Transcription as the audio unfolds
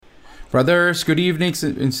Brothers, good evening,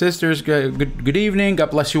 and sisters, good evening.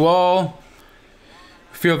 God bless you all.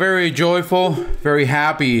 Feel very joyful, very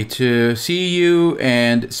happy to see you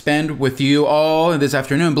and spend with you all this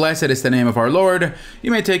afternoon. Blessed is the name of our Lord.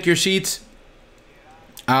 You may take your seats.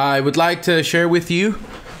 I would like to share with you,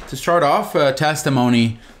 to start off, a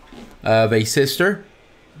testimony of a sister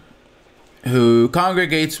who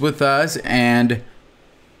congregates with us, and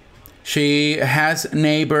she has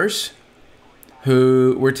neighbors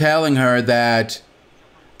who were telling her that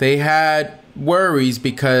they had worries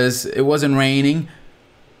because it wasn't raining,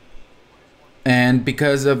 and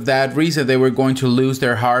because of that reason they were going to lose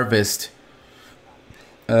their harvest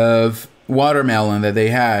of watermelon that they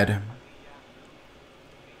had.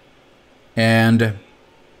 And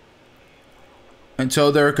so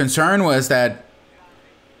their concern was that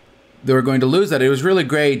they were going to lose that. It was really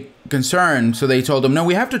great concern. So they told them, no,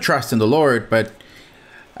 we have to trust in the Lord. But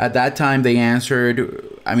at that time they answered,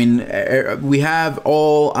 we have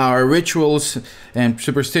all our rituals and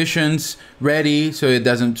superstitions ready so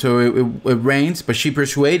it rains. But she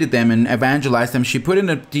persuaded them and evangelized them. She put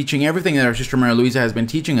into teaching everything that our sister Maria Luisa has been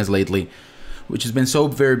teaching us lately, which has been so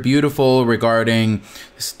very beautiful regarding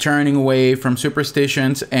turning away from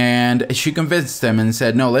superstitions. And she convinced them and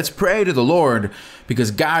said, no, let's pray to the Lord because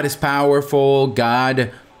God is powerful.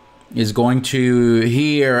 God is going to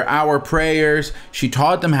hear our prayers. She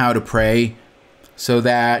taught them how to pray so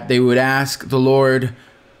that they would ask the Lord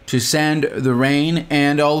to send the rain.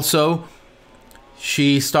 And also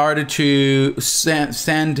she started to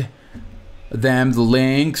send them the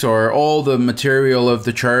links or all the material of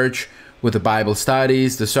the church with the Bible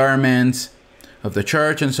studies, the sermons of the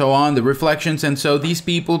church, and so on, the reflections. And so these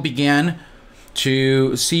people began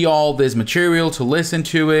to see all this material, to listen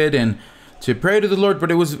to it, and to pray to the Lord. But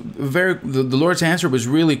it was the Lord's answer was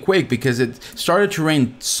really quick, because it started to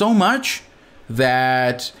rain so much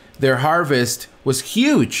that their harvest was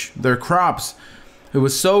huge. Their crops, it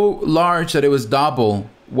was so large that it was double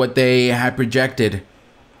what they had projected.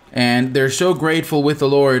 And they're so grateful with the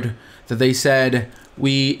Lord that they said,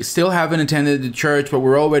 we still haven't attended the church, but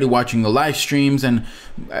we're already watching the live streams. And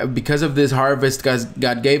because of this harvest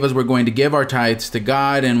God gave us, we're going to give our tithes to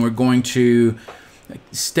God, and we're going to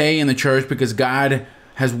stay in the church because God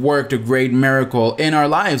has worked a great miracle in our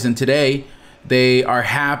lives. And today they are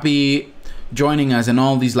happy joining us in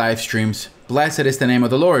all these live streams. Blessed is the name of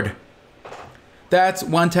the Lord. That's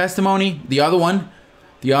one testimony. The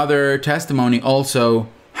other testimony also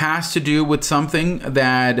has to do with something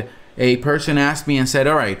that a person asked me and said,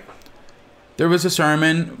 all right, there was a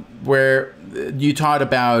sermon where you taught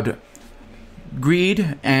about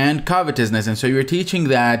greed and covetousness. And so you're teaching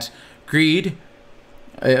that greed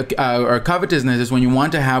or covetousness is when you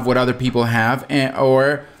want to have what other people have,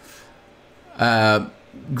 or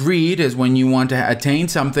greed is when you want to attain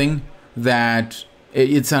something that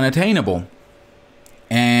it's unattainable.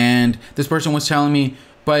 And this person was telling me,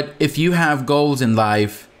 but if you have goals in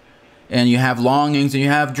life and you have longings and you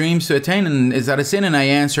have dreams to attain, and is that a sin? And I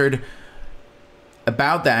answered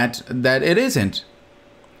about that it isn't.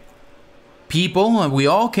 People, we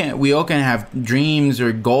all can have dreams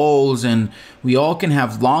or goals, and we all can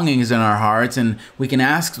have longings in our hearts, and we can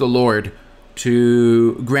ask the Lord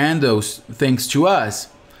to grant those things to us.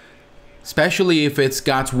 Especially if it's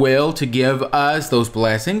God's will to give us those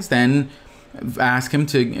blessings, then ask Him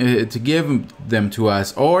to give them to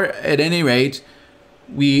us. Or at any rate,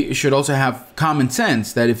 we should also have common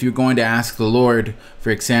sense that if you're going to ask the Lord, for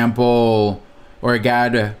example, or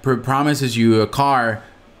God promises you a car,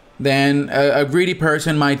 then a greedy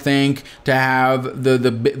person might think to have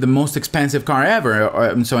the most expensive car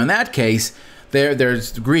ever. So in that case,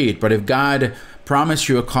 there's greed. But if God promised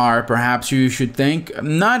you a car, perhaps you should think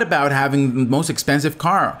not about having the most expensive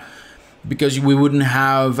car, because we wouldn't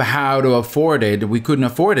have how to afford it. We couldn't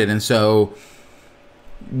afford it. And so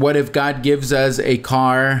what if God gives us a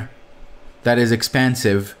car that is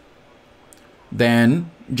expensive?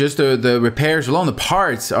 Then just the repairs alone, the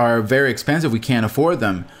parts are very expensive. We can't afford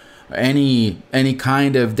them. Any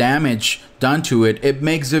kind of damage done to it, it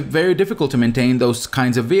makes it very difficult to maintain those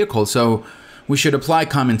kinds of vehicles. So we should apply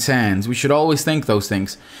common sense. We should always think those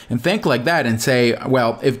things and think like that and say,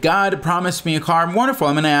 well, if God promised me a car, wonderful,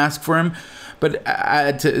 I'm going to ask for Him, but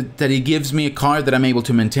that He gives me a car that I'm able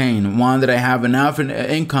to maintain, one that I have enough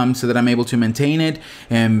income so that I'm able to maintain it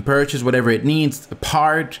and purchase whatever it needs, a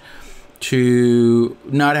part, to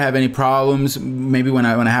not have any problems, maybe when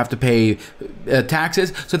I have to pay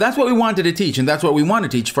taxes. So that's what we wanted to teach, and that's what we want to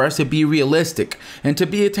teach, for us to be realistic and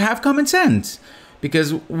to have common sense.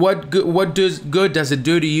 Because what good does it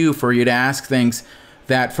do to you for you to ask things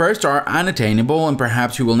that first are unattainable and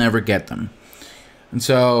perhaps you will never get them? And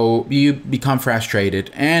so you become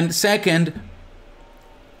frustrated. And second,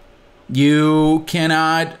 you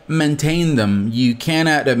cannot maintain them. You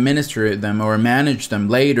cannot administer them or manage them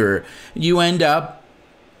later. You end up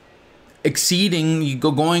exceeding,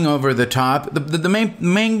 going over the top. The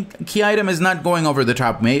main key item is not going over the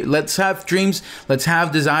top. Let's have dreams, let's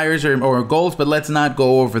have desires or goals, but let's not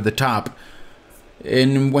go over the top.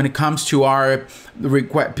 And when it comes to our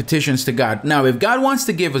petitions to God. Now, if God wants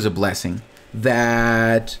to give us a blessing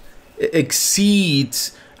that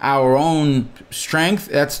exceeds our own strength,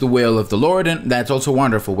 that's the will of the Lord, and that's also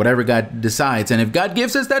wonderful, whatever God decides. And if God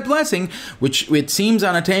gives us that blessing, which it seems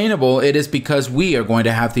unattainable, it is because we are going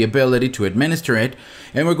to have the ability to administer it,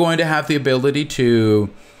 and we're going to have the ability to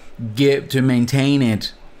maintain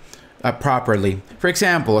it properly. For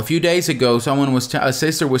example, a few days ago, a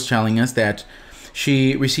sister was telling us that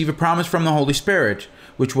she received a promise from the Holy Spirit,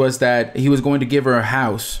 which was that He was going to give her a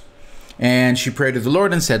house. And she prayed to the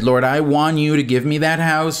Lord and said, Lord, I want you to give me that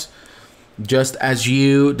house just as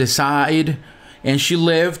you decide. And she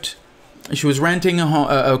was renting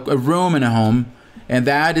a room in a home, and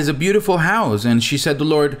that is a beautiful house. And she said to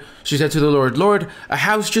the Lord, Lord, a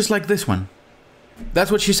house just like this one.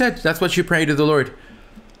 That's what she said. That's what she prayed to the Lord.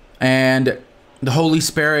 And the Holy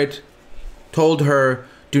Spirit told her,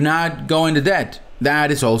 do not go into debt.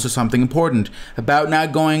 That is also something important about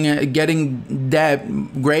not getting debt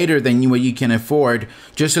greater than what you can afford,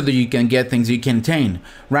 just so that you can get things you can attain.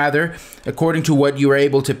 Rather, according to what you are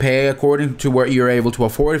able to pay, according to what you're able to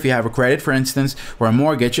afford, if you have a credit, for instance, or a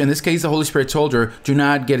mortgage. In this case, the Holy Spirit told her, do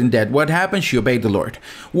not get in debt. What happened? She obeyed the Lord.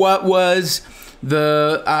 What was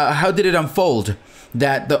how did it unfold?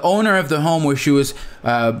 That the owner of the home where she was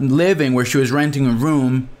living, where she was renting a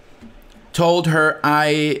room, told her,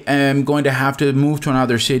 I am going to have to move to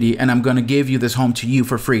another city, and I'm going to give you this home to you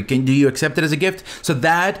for free. Do you accept it as a gift? So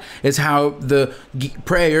that is how the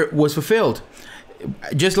prayer was fulfilled.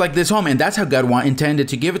 Just like this home, and that's how God intended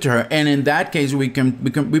to give it to her. And in that case, we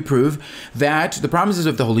prove that the promises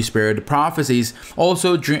of the Holy Spirit, the prophecies,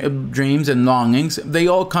 also dreams and longings, they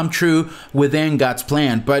all come true within God's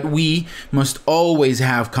plan. But we must always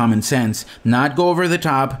have common sense, not go over the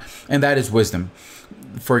top, and that is wisdom,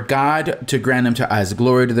 for God to grant them to us.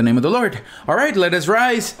 Glory to the name of the Lord. All right, let us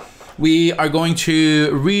rise. We are going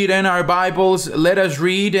to read in our Bibles. Let us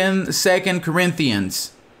read in 2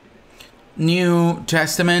 Corinthians, New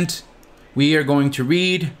Testament. We are going to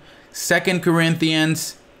read 2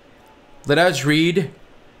 Corinthians. Let us read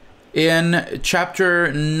in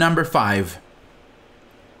chapter number 5.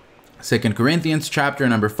 2 Corinthians chapter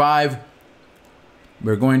number 5.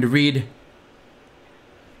 We're going to read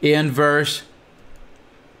in verse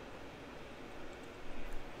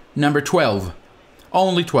number 12,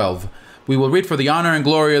 only 12. We will read for the honor and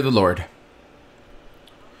glory of the Lord.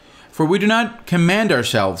 For we do not commend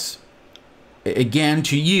ourselves again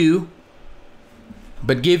to you,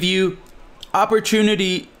 but give you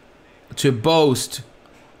opportunity to boast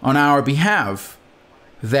on our behalf,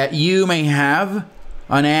 that you may have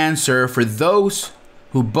an answer for those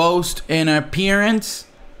who boast in appearance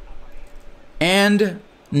and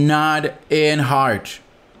not in heart.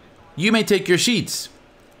 You may take your seats.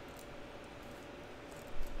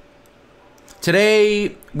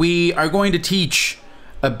 Today, we are going to teach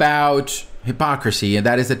about hypocrisy, and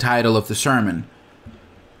that is the title of the sermon.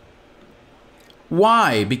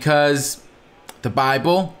 Why? Because the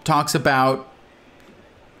Bible talks about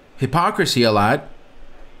hypocrisy a lot.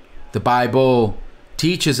 The Bible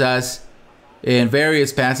teaches us in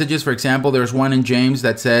various passages. For example, there's one in James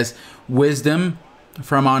that says, wisdom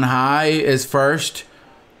from on high is first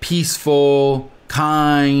peaceful,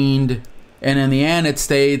 kind, and in the end it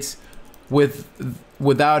states,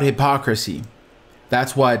 without hypocrisy.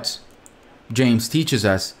 That's what James teaches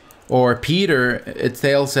us. Or Peter, it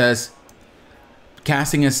tells us,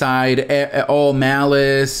 casting aside all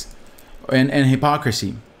malice and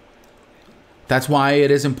hypocrisy. That's why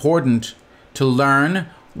it is important to learn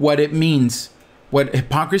what it means, what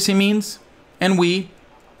hypocrisy means, and we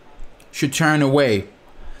should turn away.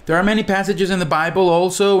 There are many passages in the Bible,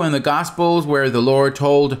 also in the Gospels, where the Lord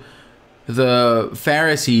told the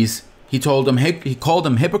Pharisees, He called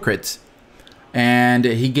them hypocrites, and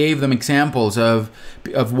He gave them examples of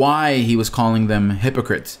why He was calling them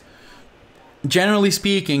hypocrites. Generally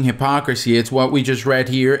speaking, hypocrisy, it's what we just read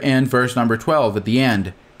here in verse number 12 at the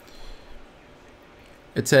end.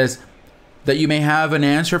 It says that you may have an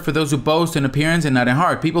answer for those who boast in appearance and not in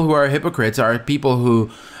heart. People who are hypocrites are people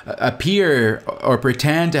who appear or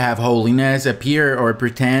pretend to have holiness, appear or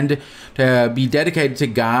pretend to be dedicated to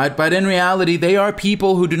God, but in reality, they are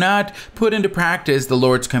people who do not put into practice the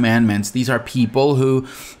Lord's commandments. These are people who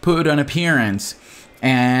put an appearance.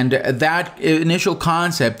 And that initial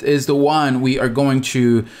concept is the one we are going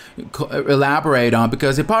to elaborate on,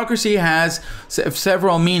 because hypocrisy has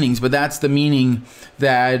several meanings, but that's the meaning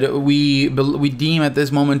that we deem at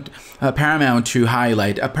this moment paramount to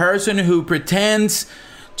highlight. A person who pretends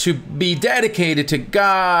to be dedicated to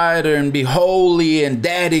God and be holy and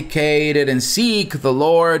dedicated and seek the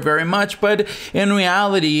Lord very much, but in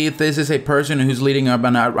reality, this is a person who's leading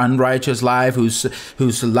an unrighteous life, who's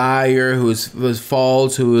a liar, who's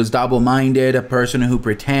false, who is double-minded, a person who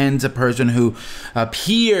pretends, a person who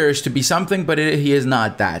appears to be something, but he is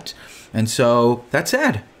not that. And so that's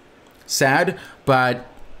sad, but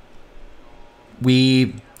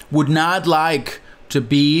we would not like to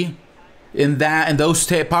be in those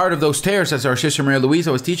part of those tares, as our sister Maria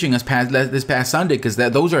Luisa was teaching us this past Sunday, because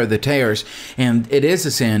those are the tares, and it is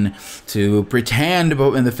a sin to pretend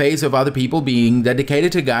in the face of other people being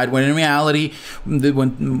dedicated to God, when in reality,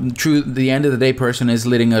 the end of the day, person is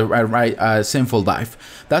leading a sinful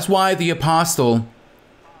life. That's why the Apostle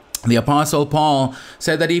Paul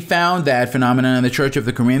said that he found that phenomenon in the church of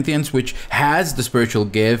the Corinthians, which has the spiritual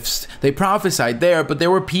gifts. They prophesied there, but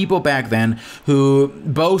there were people back then who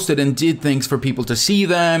boasted and did things for people to see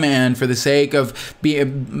them, and for the sake of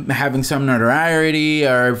having some notoriety,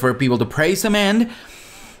 or for people to praise them, and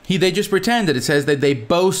they just pretended. It says that they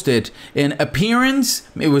boasted in appearance.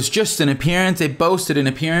 It was just an appearance. They boasted in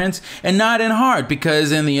appearance and not in heart,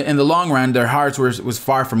 because in the long run, their hearts was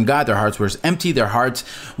far from God. Their hearts were empty. Their hearts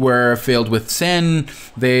were filled with sin.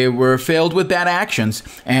 They were filled with bad actions.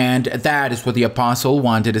 And that is what the apostle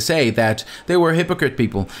wanted to say, that they were hypocrite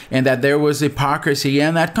people, and that there was hypocrisy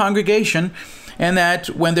in that congregation, and that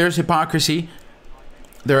when there's hypocrisy,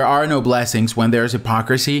 there are no blessings. When there's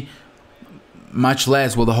hypocrisy, much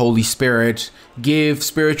less will the Holy Spirit give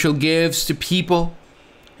spiritual gifts to people,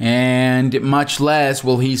 and much less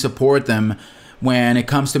will he support them when it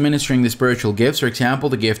comes to ministering the spiritual gifts. For example,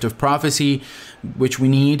 the gift of prophecy, which we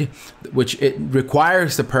need, which it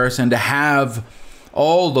requires the person to have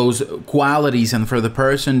all those qualities, and for the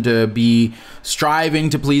person to be striving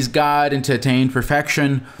to please God and to attain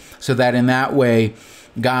perfection, so that in that way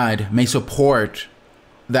God may support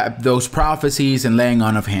those prophecies and laying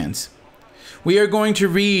on of hands. We are going to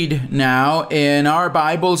read now in our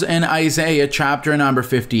Bibles in Isaiah chapter number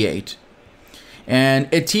 58. And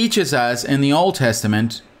it teaches us in the Old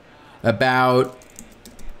Testament about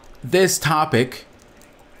this topic,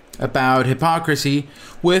 about hypocrisy,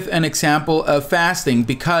 with an example of fasting,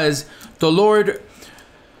 because the Lord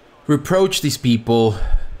reproached these people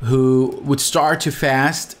who would start to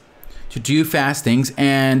fast, to do fastings,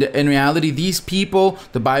 and in reality, these people,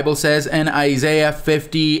 the Bible says in Isaiah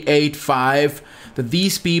 58:5, that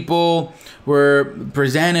these people were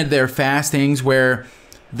presented their fastings where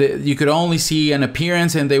you could only see an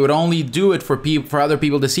appearance, and they would only do it for other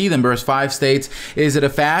people to see them. Verse 5 states, "Is it a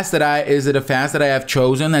fast that I have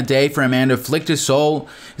chosen, a day for a man to afflict his soul?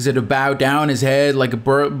 Is it to bow down his head like a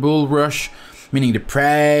bulrush?" Meaning to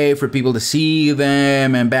pray for people to see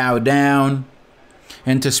them and bow down,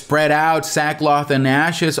 and to spread out sackcloth and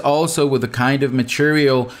ashes, also with a kind of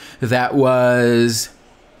material that was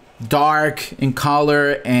dark in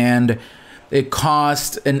color, and it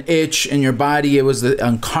caused an itch in your body. It was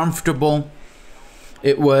uncomfortable.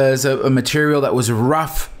 It was a material that was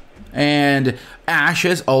rough, and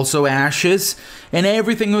ashes, and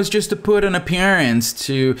everything was just to put on appearance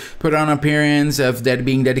of that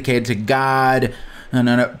being dedicated to God,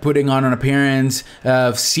 and putting on an appearance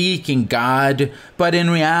of seeking God. But in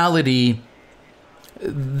reality,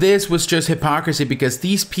 this was just hypocrisy, because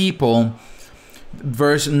these people,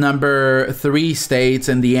 verse number 3 states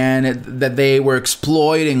in the end that they were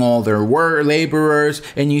exploiting all their laborers,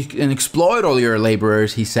 and you can exploit all your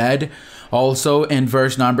laborers, he said. Also in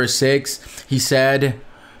verse number 6, he said,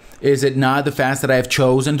 "Is it not the fast that I have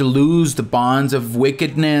chosen, to loose the bonds of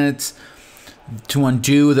wickedness, to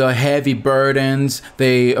undo the heavy burdens?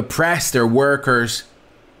 They oppress their workers."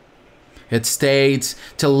 It states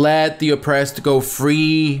to let the oppressed go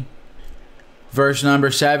free. Verse number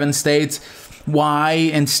 7 states, why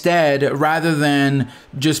instead, rather than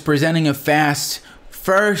just presenting a fast,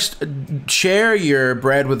 first share your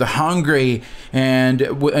bread with the hungry,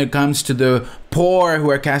 and when it comes to the poor who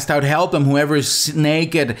are cast out, help them. Whoever is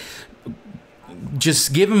naked,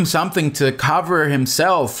 just give him something to cover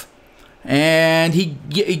himself. And he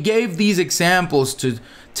gave these examples to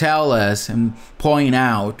tell us and point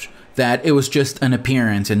out that it was just an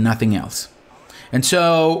appearance and nothing else. And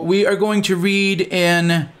so we are going to read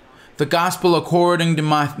in the Gospel according to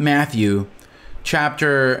Matthew,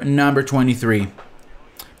 chapter number 23.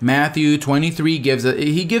 Matthew 23 gives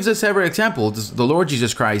us several examples. The Lord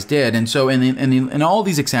Jesus Christ did. And so in all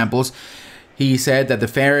these examples, he said that the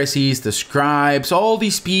Pharisees, the scribes, all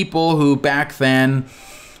these people who back then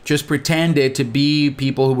just pretended to be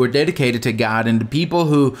people who were dedicated to God, and the people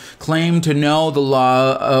who claimed to know the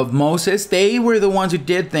law of Moses, they were the ones who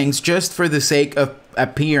did things just for the sake of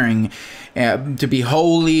appearing to be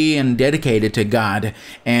holy and dedicated to God.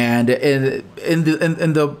 And in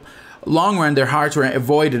the long run, their hearts were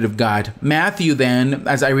avoided of God. Matthew then,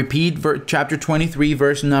 as I repeat, chapter 23,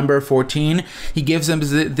 verse number 14, he gives them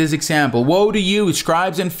this example. Woe to you,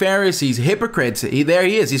 scribes and Pharisees, hypocrites. There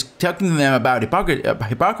he is. He's talking to them about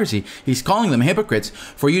hypocrisy. He's calling them hypocrites.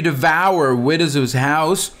 For you devour widows'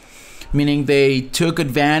 house, meaning they took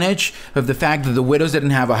advantage of the fact that the widows didn't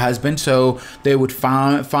have a husband, so they would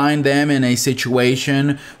find them in a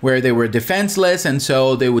situation where they were defenseless, and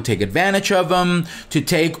so they would take advantage of them to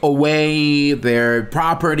take away their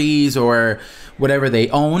properties or whatever they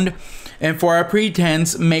owned, and for a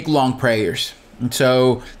pretense make long prayers. And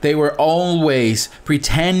so they were always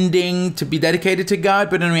pretending to be dedicated to God,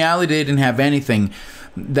 but in reality they didn't have anything.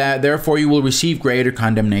 That therefore you will receive greater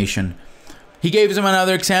condemnation. He gave them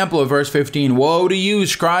another example of verse 15. Woe to you,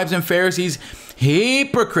 scribes and Pharisees,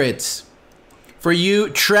 hypocrites! For you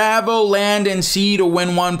travel land and sea to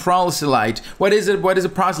win one proselyte. What is it? What is a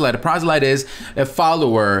proselyte? A proselyte is a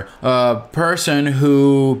follower, a person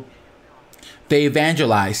who they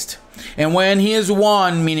evangelized. And when he is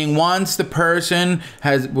won, meaning once the person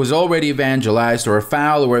was already evangelized, or a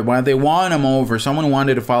follower, when they won him over, someone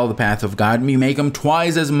wanted to follow the path of God, you make him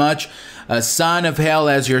twice as much a son of hell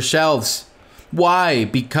as yourselves. Why?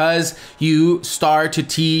 Because you start to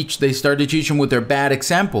teach, they start to teach them with their bad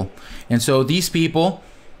example. And so these people,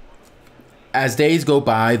 as days go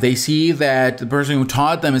by, they see that the person who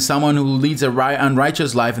taught them is someone who leads a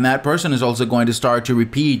unrighteous life, and that person is also going to start to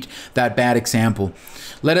repeat that bad example.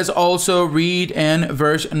 Let us also read in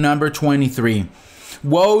verse number 23.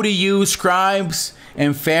 Woe to you, scribes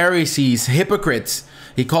and Pharisees, hypocrites.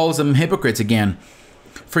 He calls them hypocrites again.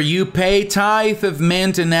 For you pay tithe of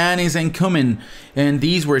mint and anise and cumin. And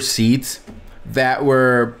these were seeds that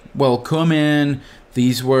were, well, cumin,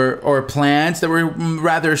 these were, or plants that were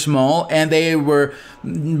rather small, and they were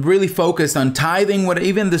really focused on tithing what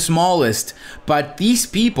even the smallest. But these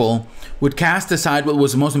people would cast aside what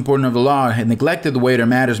was the most important of the law and neglected the weightier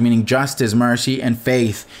matters, meaning justice, mercy, and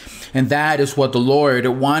faith. And that is what the Lord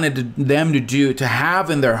wanted them to do, to have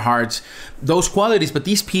in their hearts those qualities. But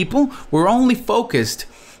these people were only focused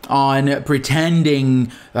on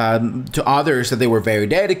pretending to others that they were very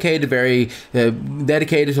dedicated,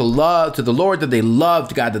 dedicated to the Lord, that they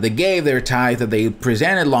loved God, that they gave their tithe, that they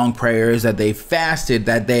presented long prayers, that they fasted,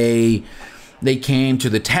 that they came to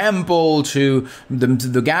the temple, to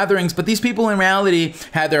the gatherings. But these people in reality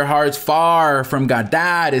had their hearts far from God.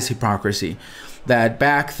 That is hypocrisy that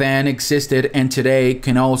back then existed and today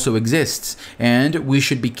can also exist. And we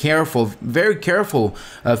should be careful, very careful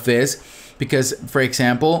of this. Because, for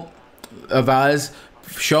example, of us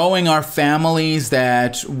showing our families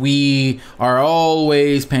that we are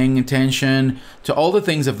always paying attention to all the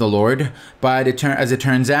things of the Lord, but as it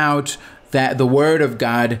turns out, that the Word of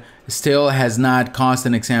God still has not caused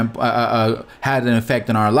had an effect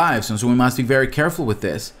on our lives. And so we must be very careful with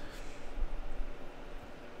this.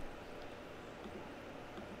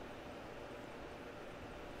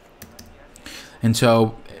 And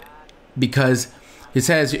so, because it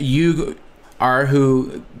says you are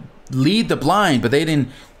who lead the blind, but they didn't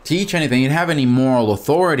teach anything. They didn't have any moral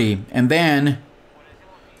authority. And then,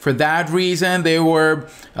 for that reason, they were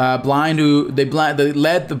blind. They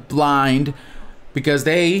led the blind because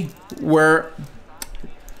they were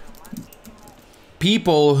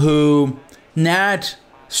people who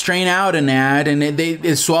strain out a gnat and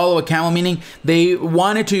they swallow a camel, meaning they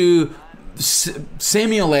wanted to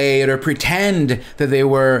simulate or pretend that they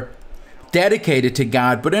were dedicated to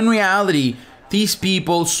God, but in reality these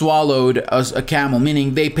people swallowed a camel,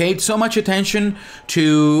 meaning they paid so much attention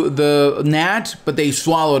to the gnat, but they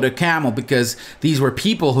swallowed a camel, because these were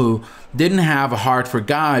people who didn't have a heart for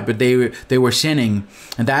God, but they were sinning.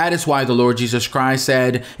 And that is why the Lord Jesus Christ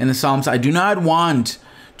said in the Psalms, I do not want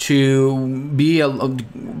to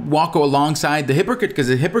walk alongside the hypocrite, because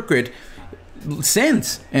the hypocrite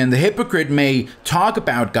sins, and the hypocrite may talk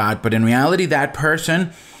about God, but in reality that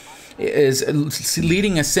person is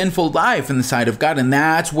leading a sinful life in the sight of God. And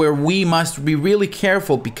that's where we must be really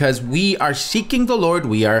careful, because we are seeking the Lord,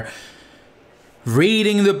 we are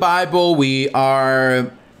reading the Bible, we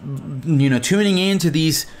are tuning into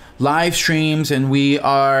these live streams and we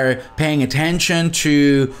are paying attention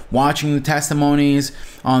to watching the testimonies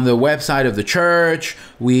on the website of the church.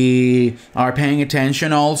 We are paying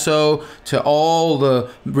attention also to all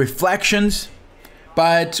the reflections.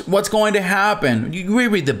 But what's going to happen? We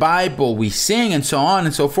read the Bible, we sing and so on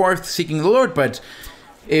and so forth, seeking the Lord. But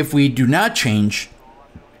if we do not change,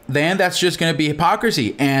 then that's just going to be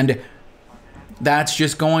hypocrisy. And that's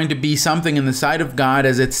just going to be something in the sight of God,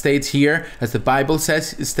 as it states here, as the Bible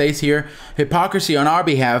states here, hypocrisy on our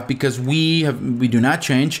behalf, because we do not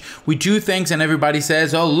change. We do things and everybody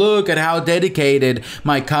says, oh, look at how dedicated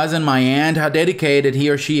my cousin, my aunt, how dedicated he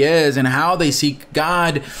or she is, and how they seek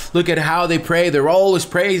God. Look at how they pray. They're always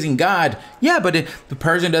praising God. Yeah, but the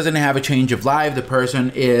person doesn't have a change of life. The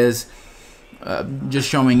person is just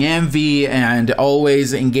showing envy and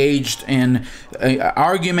always engaged in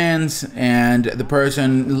arguments, and the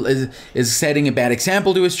person is setting a bad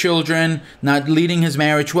example to his children, not leading his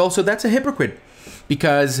marriage well. So that's a hypocrite,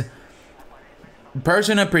 because the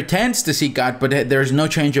person who pretends to seek God, but there's no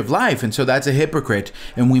change of life, and so that's a hypocrite.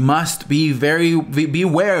 And we must be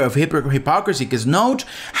beware of hypocrisy, because note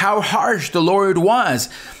how harsh the Lord was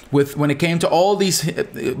when it came to all these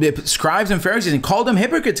scribes and Pharisees, and called them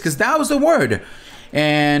hypocrites, because that was the word.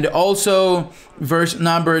 And also verse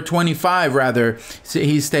number 25, rather,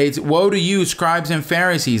 he states, woe to you, scribes and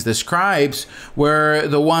Pharisees. The scribes were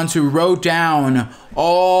the ones who wrote down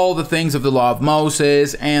all the things of the law of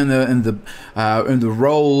Moses and the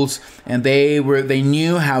rolls, and they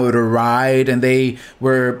knew how to write, and they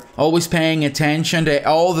were always paying attention to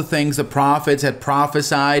all the things the prophets had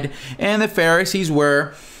prophesied. And the Pharisees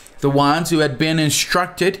were the ones who had been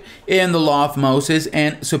instructed in the law of Moses,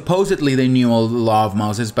 and supposedly they knew all the law of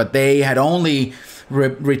Moses, but they had only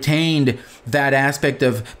retained that aspect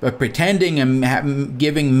of pretending and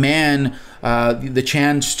giving men the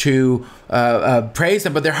chance to praise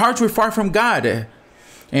them, but their hearts were far from God.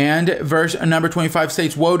 And verse number 25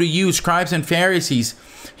 states, woe to you, scribes and Pharisees,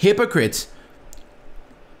 hypocrites!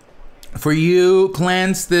 For you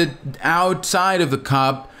cleanse the outside of the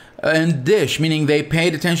cup and dish, meaning they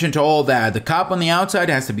paid attention to all that. The cup on the outside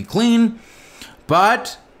has to be clean,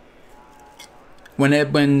 but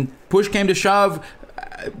when push came to shove,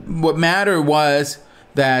 what mattered was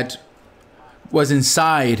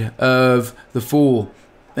inside of the fool.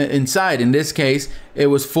 Inside, in this case, it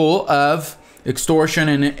was full of extortion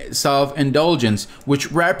and self-indulgence,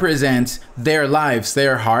 which represents their lives,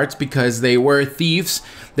 their hearts, because they were thieves.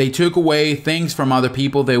 They took away things from other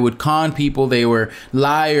people. They would con people. They were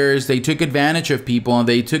liars. They took advantage of people, and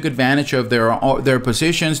they took advantage of their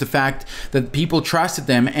positions, the fact that people trusted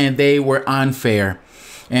them, and they were unfair.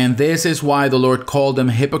 And this is why the Lord called them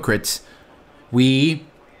hypocrites. We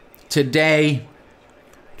today,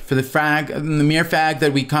 for the mere fact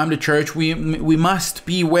that we come to church, we must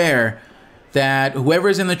beware that whoever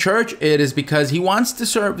is in the church, it is because he wants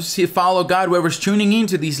to follow God. Whoever's tuning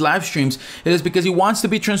into these live streams, it is because he wants to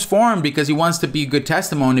be transformed, because he wants to be a good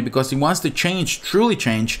testimony, because he wants to change, truly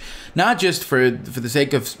change, not just for the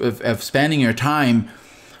sake of spending your time,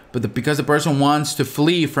 but because the person wants to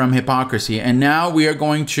flee from hypocrisy. And now we are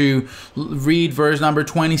going to read verse number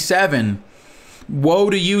 27. Woe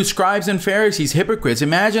to you, scribes and Pharisees, hypocrites!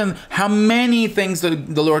 Imagine how many things the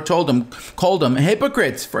Lord called them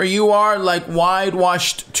hypocrites, for you are like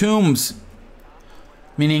whitewashed tombs.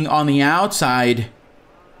 Meaning on the outside,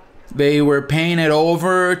 they were painted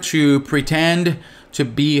over to pretend to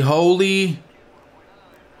be holy.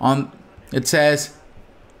 It says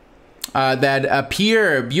that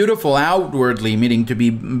appear beautiful outwardly, meaning to be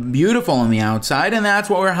beautiful on the outside, and that's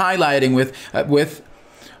what we're highlighting with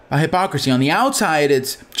hypocrisy. On the outside,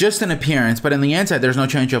 it's just an appearance, but on the inside, there's no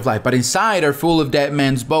change of life. But inside are full of dead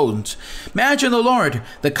men's bones. Imagine the Lord,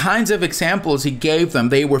 the kinds of examples he gave them.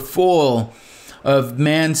 They were full of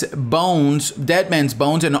men's bones, dead men's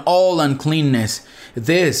bones, and all uncleanness.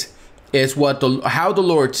 This is how the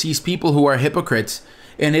Lord sees people who are hypocrites,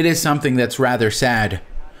 and it is something that's rather sad.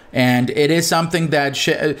 And it is something that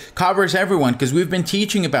covers everyone, because we've been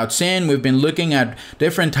teaching about sin. We've been looking at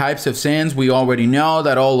different types of sins. We already know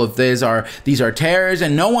that all of these are tares,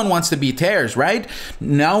 and no one wants to be tares, right?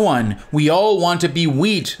 No one. We all want to be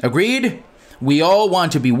wheat. Agreed? We all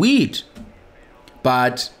want to be wheat.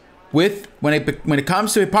 But when it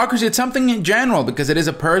comes to hypocrisy, it's something in general, because it is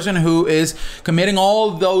a person who is committing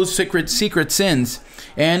all those secret sins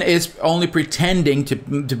and is only pretending to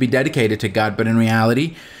be dedicated to God, but in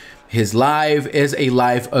reality, his life is a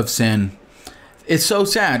life of sin. It's so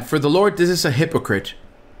sad. For the Lord, this is a hypocrite.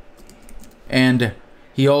 And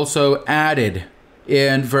he also added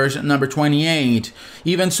in verse number 28.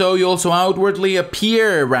 Even so, you also outwardly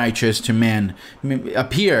appear righteous to men.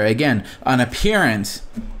 Appear, again, an appearance.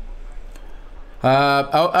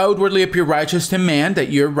 Outwardly appear righteous to men, that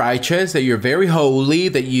you're righteous, that you're very holy,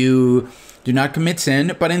 that you do not commit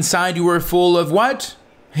sin, but inside you are full of what?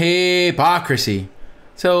 Hypocrisy.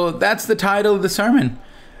 So that's the title of the sermon.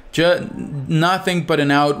 Nothing but an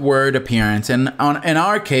outward appearance. And in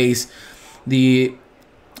our case, the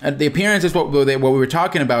appearance is what we were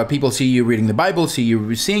talking about. People see you reading the Bible, see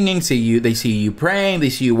you singing, they see you praying, they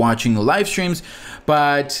see you watching the live streams,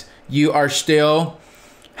 but you are still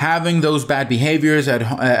having those bad behaviors at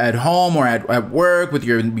home or at work with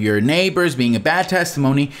your neighbors, being a bad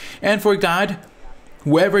testimony. And for God,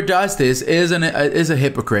 whoever does this is a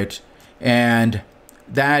hypocrite, and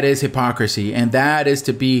that is hypocrisy, and that is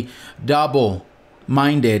to be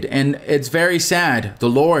double-minded. And it's very sad. The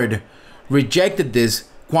Lord rejected this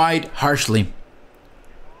quite harshly.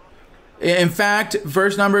 In fact,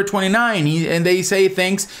 verse number 29, and they say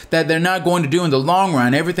things that they're not going to do in the long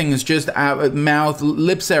run. Everything is just mouth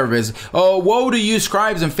lip service. Oh, woe to you,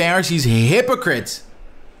 scribes and Pharisees, hypocrites!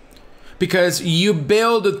 Because you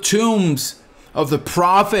build the tombs of the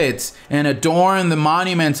prophets and adorn the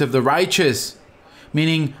monuments of the righteous.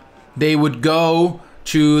 Meaning they would go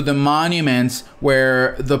to the monuments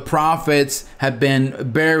where the prophets have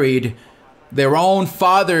been buried. Their own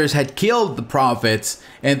fathers had killed the prophets,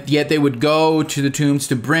 and yet they would go to the tombs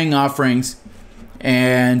to bring offerings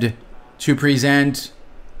and to present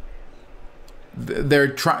their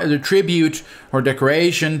tribute or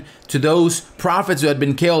decoration to those prophets who had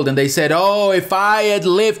been killed. And they said, oh, if I had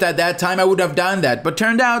lived at that time, I would have done that. But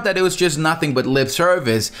turned out that it was just nothing but lip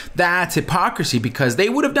service. That's hypocrisy, because they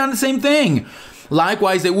would have done the same thing.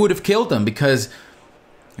 Likewise, they would have killed them, because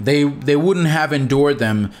they wouldn't have endured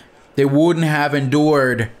them. They wouldn't have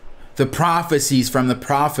endured the prophecies from the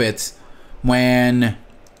prophets when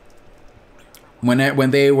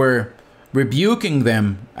they were rebuking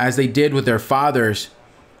them, as they did with their fathers.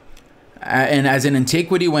 And as in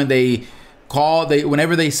antiquity, when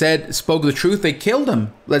whenever they spoke the truth, they killed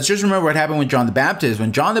them. Let's just remember what happened with John the Baptist.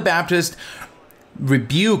 When John the Baptist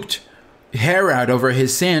rebuked Herod over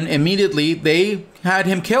his sin, immediately they had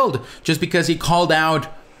him killed, just because he called out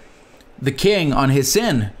the king on his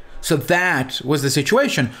sin. So that was the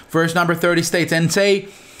situation. Verse number 30 states, and say,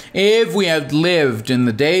 if we had lived in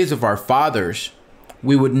the days of our fathers,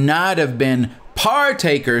 we would not have been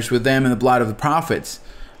partakers with them in the blood of the prophets.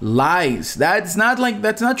 Lies. That's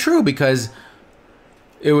not true, because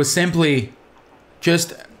it was simply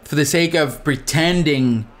just for the sake of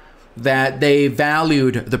pretending that they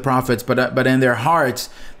valued the prophets, but in their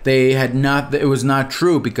hearts they had not. It was not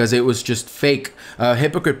true, because it was just fake. A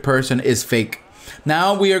hypocrite person is fake.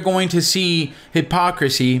 Now we are going to see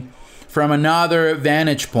hypocrisy from another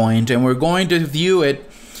vantage point, and we're going to view it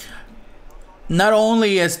not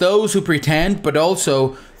only as those who pretend, but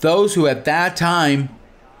also those who at that time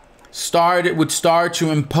would start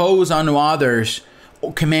to impose on others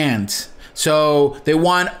commands. So they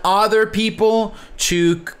want other people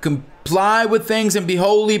to comply with things and be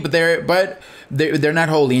holy, but they're not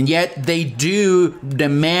holy, and yet they do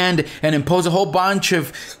demand and impose a whole bunch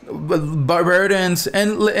of burdens.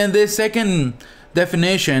 And in this second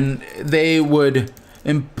definition, they would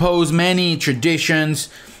impose many traditions,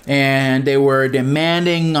 and they were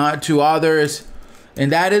demanding to others,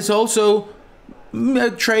 and that is also a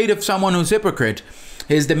trait of someone who's hypocrite.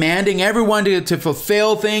 He's demanding everyone to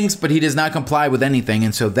fulfill things, but he does not comply with anything.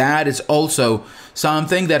 And so that is also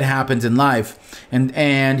something that happens in life.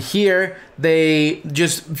 And here they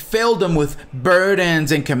just filled them with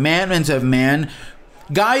burdens and commandments of men,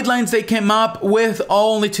 guidelines they came up with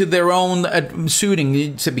only to their own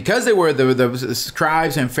suiting. So because they were the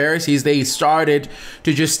scribes and Pharisees, they started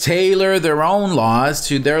to just tailor their own laws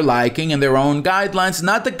to their liking and their own guidelines,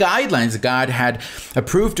 not the guidelines God had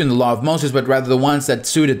approved in the law of Moses, but rather the ones that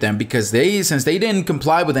suited them, because since they didn't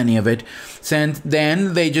comply with any of it,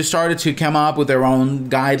 then they just started to come up with their own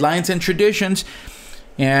guidelines and traditions,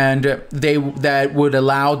 and that would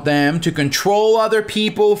allow them to control other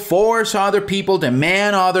people, force other people,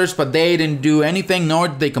 demand others, but they didn't do anything, nor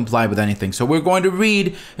did they comply with anything. So we're going to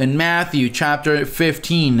read in Matthew chapter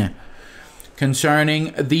 15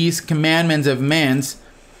 concerning these commandments of men's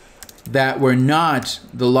that were not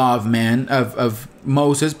the law of man, of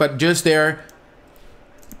Moses, but just their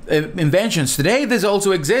inventions. Today this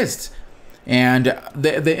also exists. And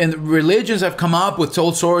the religions have come up with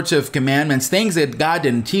all sorts of commandments, things that God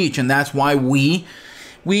didn't teach, and that's why we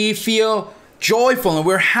feel joyful and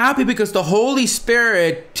we're happy because the Holy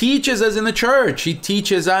Spirit teaches us in the church. He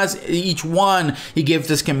teaches us each one. He gives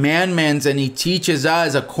us commandments and he teaches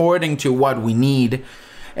us according to what we need.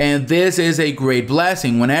 And this is a great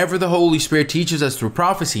blessing whenever the Holy Spirit teaches us through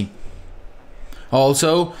prophecy.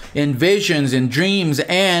 Also, in visions, in dreams,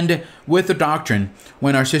 and with the doctrine.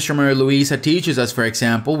 When our Sister Maria Luisa teaches us, for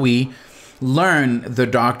example, we learn the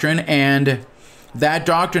doctrine, and that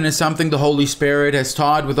doctrine is something the Holy Spirit has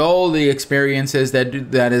taught with all the experiences that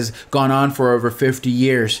has gone on for over 50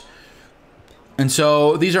 years. And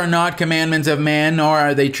so these are not commandments of man, nor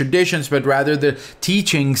are they traditions, but rather the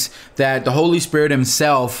teachings that the Holy Spirit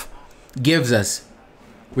himself gives us,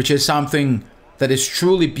 which is something that is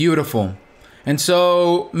truly beautiful. And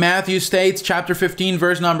so Matthew states, chapter 15,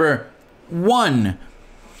 verse number 1.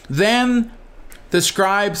 Then the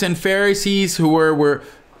scribes and Pharisees who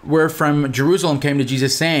were from Jerusalem came to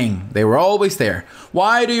Jesus saying, they were always there,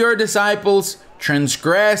 "Why do your disciples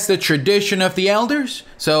transgress the tradition of the elders?"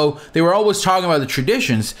 So they were always talking about the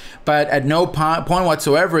traditions, but at no point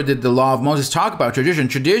whatsoever did the law of Moses talk about tradition.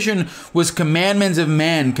 Tradition was commandments of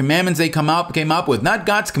man, commandments they came up with, not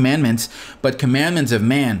God's commandments, but commandments of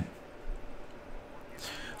man.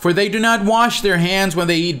 For they do not wash their hands when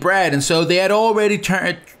they eat bread, and so they had already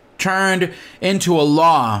turned into a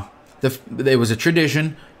law. There was a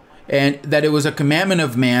tradition, and that it was a commandment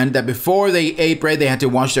of man that before they ate bread, they had to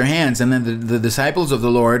wash their hands. And then the disciples of the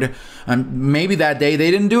Lord, maybe that day they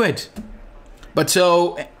didn't do it. But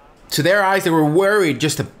so to their eyes, they were worried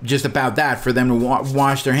just about that, for them to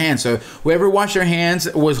wash their hands. So whoever washed their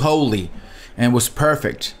hands was holy and was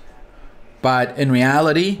perfect. But in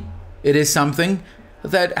reality, it is something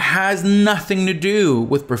that has nothing to do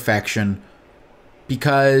with perfection,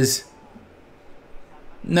 because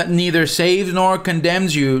neither saves nor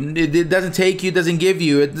condemns you. It doesn't take you, doesn't give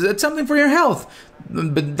you. It's something for your health,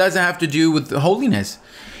 but it doesn't have to do with holiness.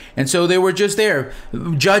 And so they were just there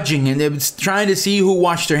judging, and they were trying to see who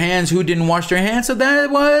washed their hands, who didn't wash their hands. So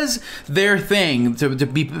that was their thing,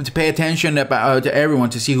 to pay attention to everyone,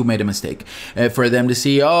 to see who made a mistake, for them to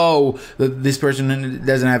see, oh, this person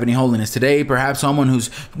doesn't have any holiness today. Perhaps someone who's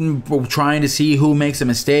trying to see who makes a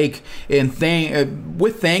mistake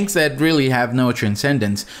with things that really have no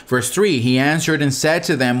transcendence. Verse 3, he answered and said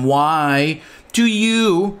to them, "Why do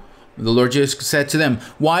you..." The Lord Jesus said to them,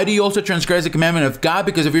 "Why do you also transgress the commandment of God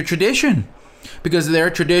because of your tradition?" Because their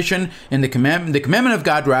tradition and the commandment of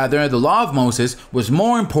God, rather, the law of Moses, was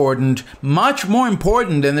more important, much more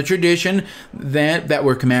important than the tradition that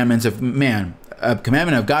were commandments of man. A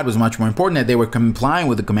commandment of God was much more important, that they were complying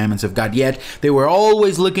with the commandments of God. Yet they were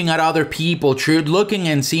always looking at other people, looking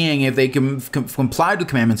and seeing if they complied with the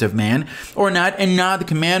commandments of man or not, and not the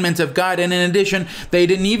commandments of God. And in addition, they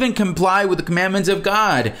didn't even comply with the commandments of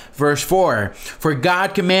God. Verse 4, "For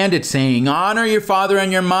God commanded, saying, honor your father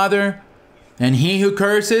and your mother, and he who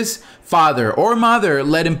curses father or mother,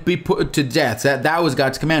 let him be put to death." That was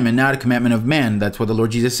God's commandment, not a commandment of man. That's what the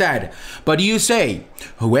Lord Jesus said. "But you say,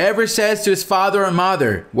 whoever says to his father or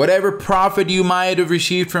mother, whatever profit you might have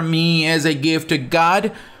received from me as a gift to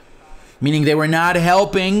God," meaning they were not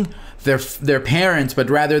helping their parents, but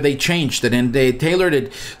rather they changed it and they tailored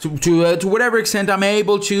it to whatever extent I'm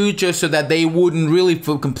able to, just so that they wouldn't really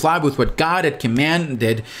comply with what God had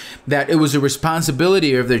commanded, that it was a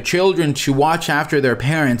responsibility of their children to watch after their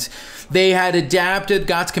parents. They had adapted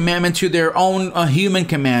God's commandment to their own human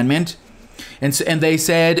commandment. And they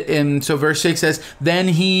said, and so verse 6 says, "Then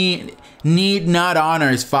he need not honor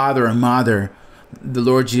his father or mother." The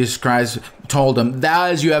Lord Jesus Christ told them,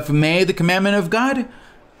 "That as you have made the commandment of God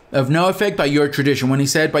of no effect by your tradition." When he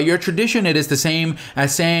said by your tradition, it is the same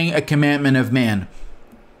as saying a commandment of man.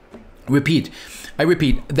 I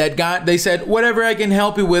repeat that God, they said, whatever I can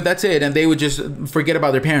help you with, that's it. And they would just forget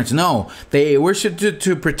about their parents. No, they were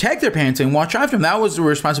to protect their parents and watch after them. That was the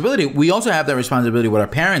responsibility. We also have that responsibility with our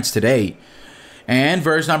parents today. And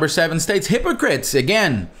verse number 7 states, "Hypocrites,"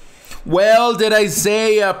 again, "well did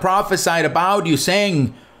Isaiah prophesied about you,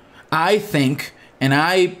 saying, I think," and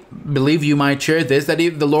I believe you might share this, that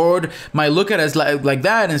if the Lord might look at us like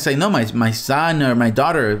that and say, "No, my son or my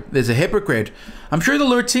daughter is a hypocrite." I'm sure the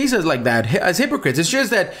Lord sees us like that, as hypocrites. It's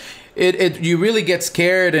just that you really get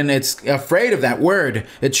scared and it's afraid of that word.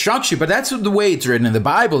 It shocks you, but that's the way it's written in the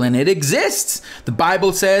Bible, and it exists. The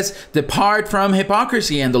Bible says, "Depart from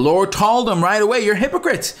hypocrisy," and the Lord told them right away, "You're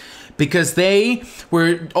hypocrites." Because they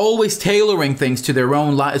were always tailoring things to their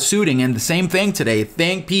own suiting. And the same thing today.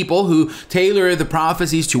 Think people who tailor the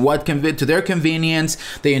prophecies to their convenience.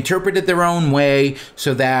 They interpret it their own way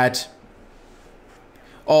so that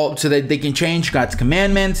they can change God's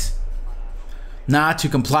commandments, not to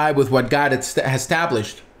comply with what God has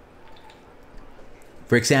established.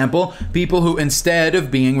 For example, people who, instead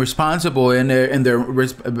of being responsible in their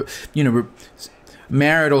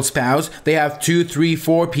marital spouse, they have 2, 3,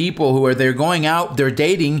 4 people who are they're going out, they're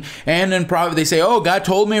dating, and then they say, "Oh, God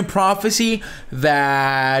told me in prophecy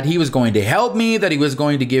that He was going to help me, that He was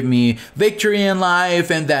going to give me victory in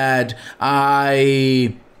life, and that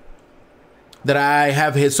I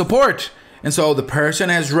have His support." And so the person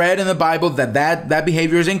has read in the Bible that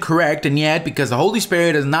behavior is incorrect, and yet because the Holy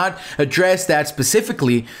Spirit has not addressed that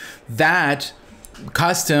specifically, that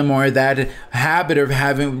custom or that habit of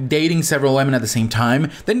dating several women at the same time,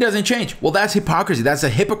 then it doesn't change. Well, that's hypocrisy. That's a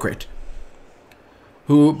hypocrite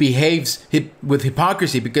who behaves with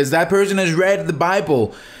hypocrisy, because that person has read the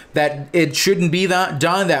Bible that it shouldn't be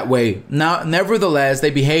done that way. Now, nevertheless, they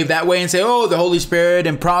behave that way and say, "Oh, the Holy Spirit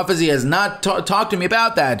and prophecy has not talked to me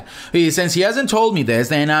about that. Since He hasn't told me this,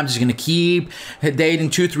 then I'm just going to keep dating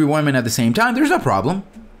 2, 3 women at the same time." There's no problem.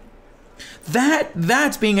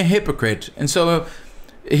 That's being a hypocrite. And so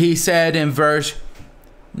he said in verse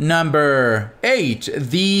number 8,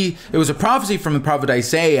 it was a prophecy from the prophet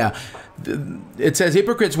Isaiah. It says,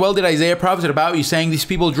 "Hypocrites, well did Isaiah prophesy about you, saying, these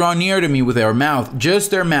people draw near to me with their mouth,"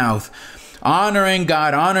 just their mouth, honoring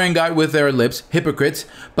God with their lips, hypocrites,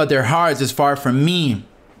 "but their hearts is far from me."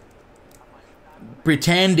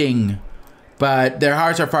 Pretending, but their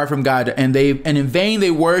hearts are far from God, and in vain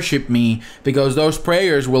they worship me, because those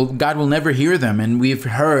prayers God will never hear them. And we've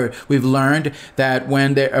learned that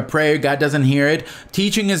when a prayer, God doesn't hear it.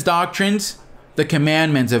 Teaching His doctrines, the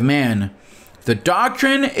commandments of man. The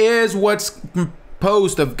doctrine is what's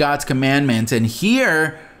composed of God's commandments, and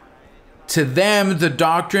here to them the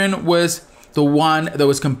doctrine was the one that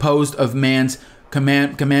was composed of man's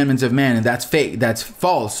commandments of man, and that's fake, that's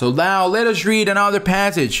false. So now let us read another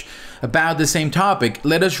passage about the same topic.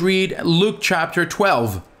 Let us read Luke chapter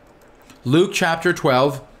 12. Luke chapter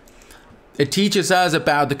 12. It teaches us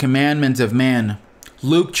about the commandments of man.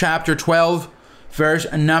 Luke chapter 12, verse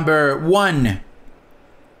number 1.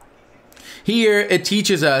 Here it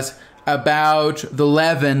teaches us about the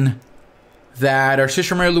leaven that our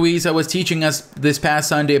sister Maria Luisa was teaching us this past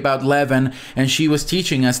Sunday about leaven, and she was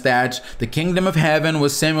teaching us that the kingdom of heaven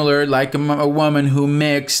was similar, like a woman who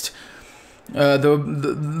mixed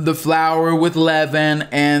the flour with leaven,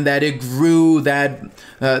 and that it grew,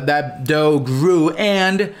 that dough grew,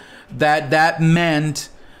 and that meant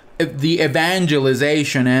the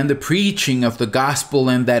evangelization and the preaching of the gospel,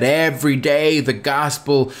 and that every day the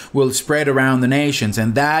gospel will spread around the nations,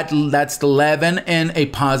 and that's the leaven in a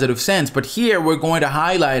positive sense. But here we're going to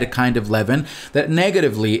highlight a kind of leaven that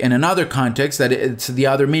negatively, in another context, that it's the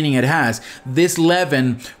other meaning it has. This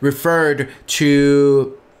leaven referred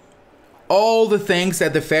to all the things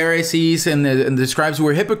that the Pharisees and the scribes who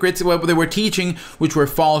were hypocrites, what they were teaching, which were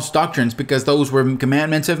false doctrines, because those were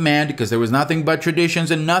commandments of man, because there was nothing but traditions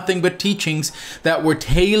and nothing but teachings that were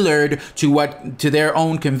tailored to their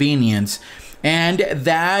own convenience. And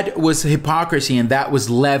that was hypocrisy, and that was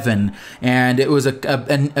leaven. And it was a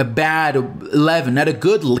bad leaven, not a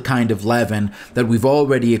good kind of leaven that we've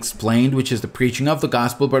already explained, which is the preaching of the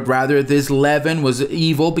gospel, but rather this leaven was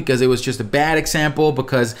evil because it was just a bad example,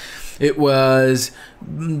 because it was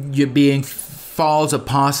you being false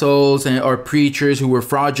apostles or preachers who were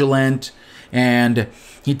fraudulent. And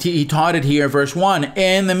he taught it here, verse 1.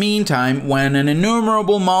 "In the meantime, when an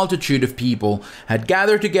innumerable multitude of people had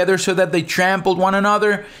gathered together so that they trampled one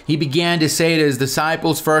another, he began to say to his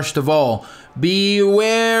disciples, first of all,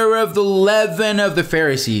 'Beware of the leaven of the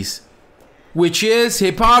Pharisees,'" which is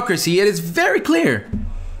hypocrisy. It is very clear.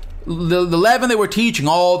 The leaven they were teaching,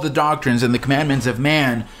 all the doctrines and the commandments of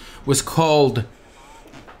man, was called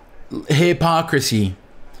hypocrisy,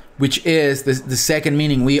 which is the second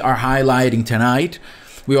meaning we are highlighting tonight.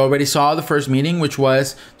 We already saw the first meaning, which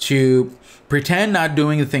was to pretend not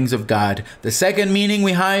doing the things of God. The second meaning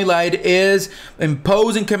we highlight is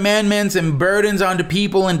imposing commandments and burdens onto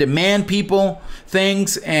people and demand people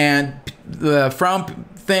things and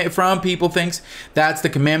from people things. That's the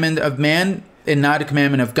commandment of man and not a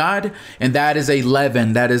commandment of God. And that is a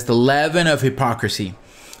leaven. That is the leaven of hypocrisy.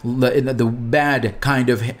 The bad kind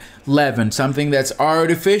of leaven, something that's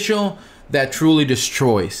artificial, that truly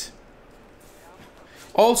destroys.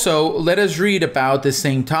 Also, let us read about the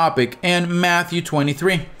same topic in Matthew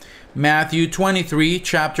 23. Matthew 23,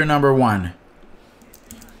 chapter number 1.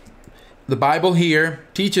 The Bible here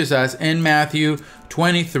teaches us in Matthew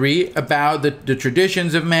 23 about the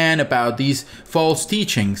traditions of man, about these false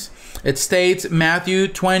teachings. It states, Matthew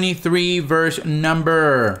 23, verse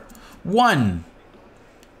number 1.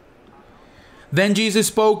 "Then Jesus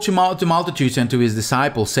spoke to multitudes and to his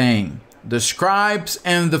disciples, saying, 'The scribes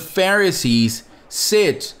and the Pharisees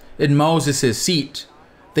sit in Moses' seat.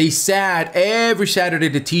 They sat every Saturday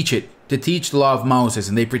to teach it, to teach the law of Moses,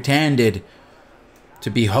 and they pretended to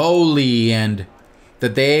be holy and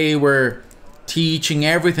that they were teaching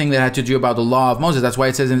everything that had to do about the law of Moses. That's why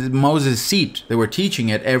it says in Moses' seat, they were teaching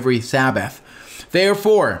it every Sabbath.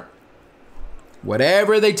 Therefore,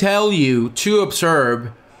 whatever they tell you to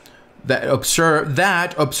observe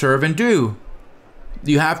and do.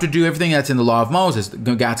 You have to do everything that's in the law of Moses,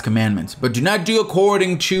 God's commandments. But do not do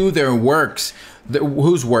according to their works.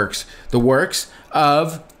 Whose works? The works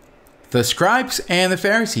of the scribes and the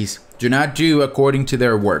Pharisees. Do not do according to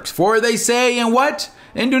their works. For they say and what?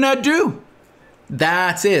 And do not do.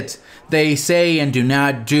 That's it. They say and do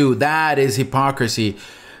not do. That is hypocrisy.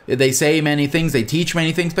 They say many things, they teach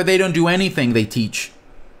many things, but they don't do anything they teach.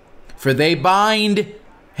 For they bind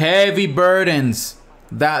heavy burdens.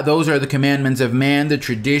 Those are the commandments of man, the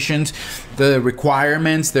traditions, the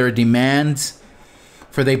requirements, their demands.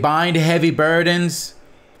 For they bind heavy burdens,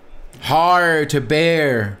 hard to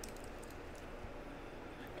bear,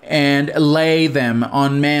 and lay them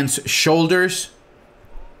on man's shoulders.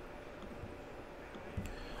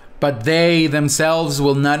 But they themselves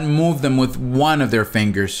will not move them with one of their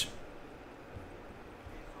fingers.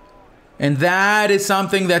 And that is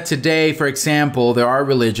something that today, for example, there are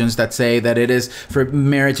religions that say that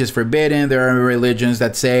marriage is forbidden. There are religions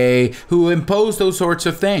that say, who impose those sorts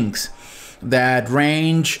of things that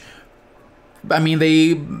range. I mean,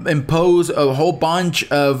 they impose a whole bunch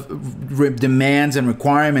of demands and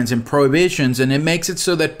requirements and prohibitions, and it makes it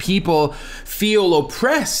so that people feel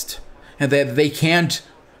oppressed and that they can't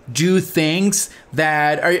do things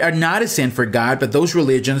that are not a sin for God, but those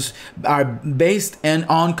religions are based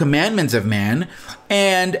on commandments of man,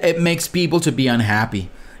 and it makes people to be unhappy.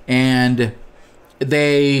 And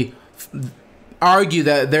they argue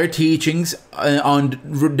that their teachings on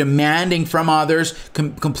demanding from others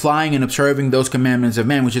complying and observing those commandments of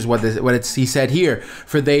man, which is he said here.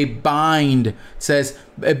 For they bind,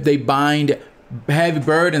 they bind heavy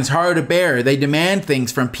burdens, hard to bear. They demand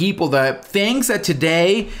things from people, things that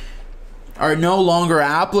today are no longer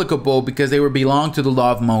applicable because they belong to the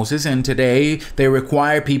law of Moses, and today they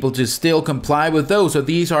require people to still comply with those. So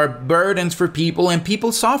these are burdens for people, and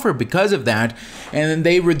people suffer because of that. And then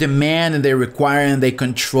they demand and they require and they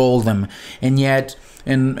control them. And yet,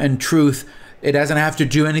 in truth, it doesn't have to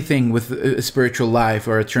do anything with spiritual life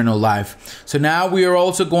or eternal life. So now we are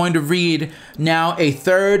also going to read now a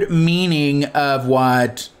third meaning of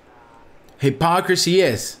what hypocrisy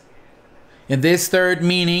is. In this third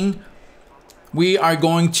meaning, we are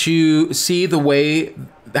going to see the way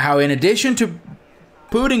how, in addition to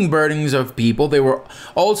putting burdens of people, they were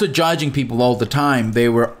also judging people all the time. They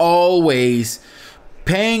were always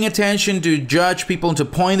paying attention to judge people and to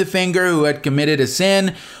point the finger who had committed a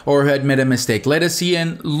sin or who had made a mistake. Let us see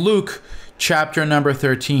in Luke chapter number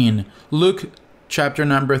 13. Luke chapter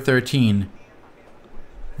number 13.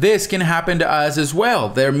 This can happen to us as well.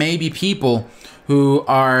 There may be people who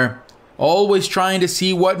are always trying to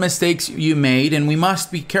see what mistakes you made, and we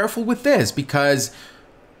must be careful with this because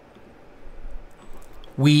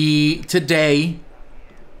we today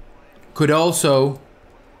could also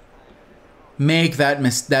make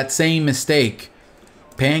that same mistake,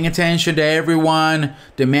 paying attention to everyone,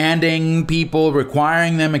 demanding people,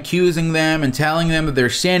 requiring them, accusing them, and telling them that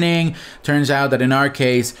they're sinning. Turns out that in our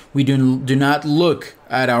case, we do not look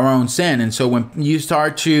at our own sin. And so when you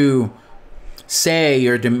start to say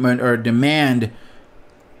or demand,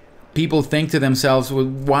 people think to themselves, well,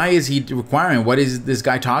 why is he requiring? What is this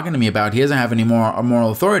guy talking to me about? He doesn't have any more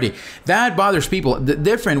moral authority. That bothers people.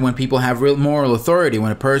 Different when people have real moral authority,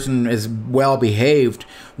 when a person is well behaved,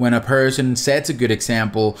 when a person sets a good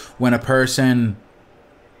example, when a person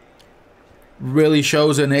really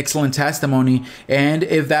shows an excellent testimony, and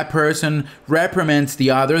if that person reprimands the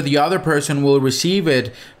other person will receive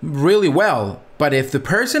it really well. But if the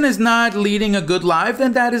person is not leading a good life,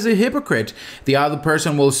 then that is a hypocrite. The other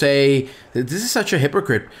person will say, this is such a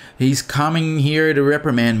hypocrite. He's coming here to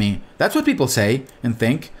reprimand me. That's what people say and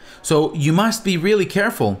think. So you must be really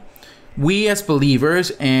careful. We as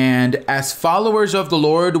believers and as followers of the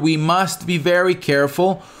Lord, we must be very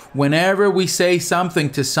careful whenever we say something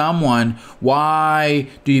to someone. Why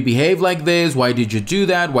do you behave like this? Why did you do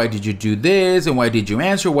that? Why did you do this? And why did you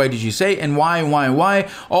answer? Why did you say? And why?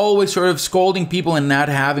 Always sort of scolding people and not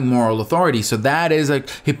having moral authority. So that is a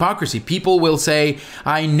hypocrisy. People will say,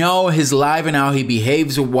 I know his life and how he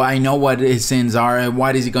behaves. I know what his sins are.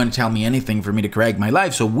 Why is he going to tell me anything for me to correct my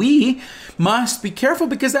life? So we must be careful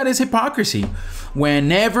because that is hypocrisy.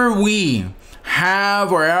 Whenever we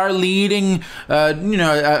have or are leading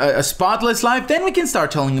a spotless life, then we can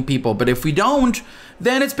start telling people. But if we don't,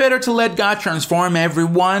 then it's better to let God transform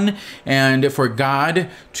everyone, and for God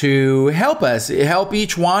to help us, help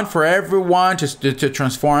each one, for everyone to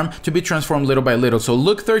transform, to be transformed little by little. So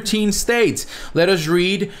Luke 13 states, let us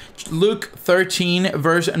read Luke 13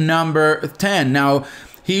 verse number 10. Now,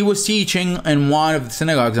 he was teaching in one of the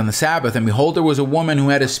synagogues on the Sabbath, and behold, there was a woman who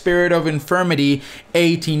had a spirit of infirmity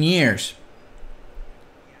 18 years,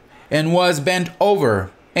 and was bent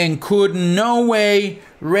over, and could no way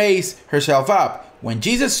raise herself up. When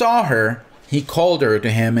Jesus saw her, he called her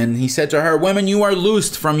to him, and he said to her, Woman, you are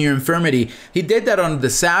loosed from your infirmity. He did that on the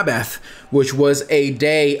Sabbath, which was a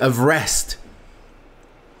day of rest.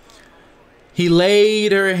 He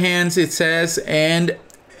laid her hands, it says, and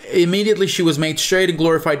immediately she was made straight and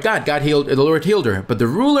glorified God. The Lord healed her. But the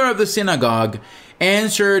ruler of the synagogue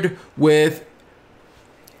answered with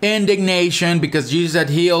indignation, because Jesus had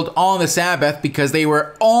healed on the Sabbath, because they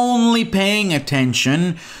were only paying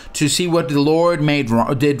attention to see what the Lord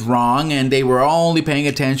did wrong, and they were only paying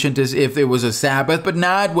attention to if it was a Sabbath, but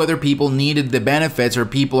not whether people needed the benefits, or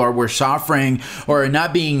people were suffering, or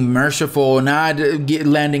not being merciful, not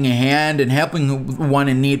lending a hand and helping one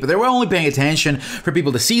in need. But they were only paying attention for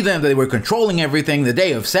people to see them, that they were controlling everything, the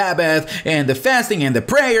day of Sabbath and the fasting and the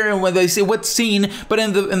prayer, and when they see what's seen, but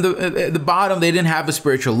in the bottom they didn't have a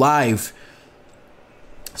spiritual life.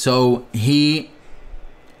 So he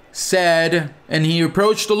said, and he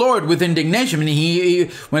approached the Lord with indignation. I mean,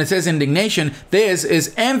 when it says indignation, this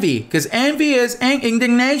is envy, because envy is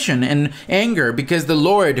indignation and anger, because the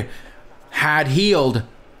Lord had healed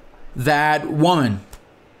that woman.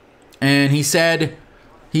 And he said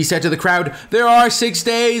to the crowd, there are 6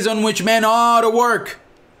 days on which men ought to work.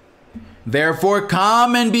 Therefore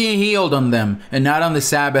come and be healed on them, and not on the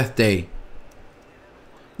Sabbath day.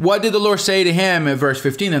 What did the Lord say to him in verse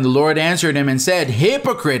 15? And the Lord answered him and said,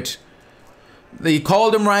 Hypocrite. He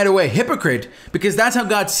called him right away, hypocrite, because that's how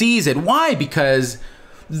God sees it. Why? Because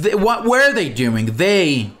what were they doing?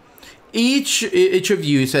 Each of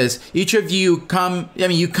you, says, each of you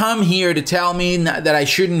you come here to tell me that I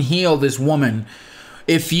shouldn't heal this woman.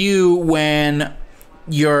 When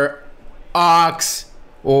your ox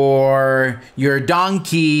or your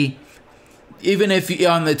donkey, even if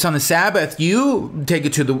it's on the Sabbath, you take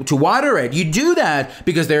it to water it. You do that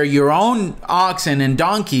because they're your own oxen and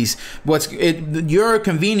donkeys. Your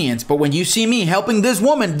convenience. But when you see me helping this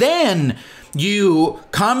woman, then you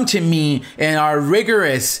come to me and are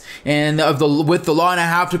rigorous and with the law, and I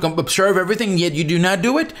have to observe everything, yet you do not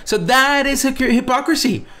do it. So that is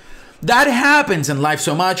hypocrisy. That happens in life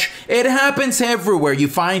so much. It happens everywhere. You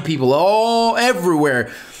find people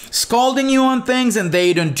everywhere scolding you on things, and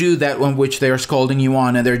they don't do that on which they are scolding you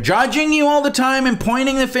on, and they're judging you all the time and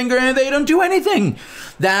pointing the finger, and they don't do anything.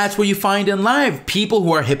 That's what you find in life. People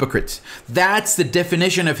who are hypocrites. That's the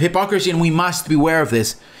definition of hypocrisy, and we must beware of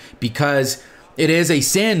this, because it is a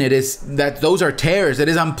sin. It is that those are tares. It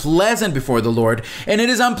is unpleasant before the Lord, and it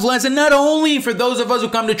is unpleasant not only for those of us who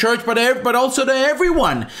come to church, but also to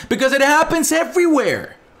everyone, because it happens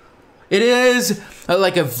everywhere. It is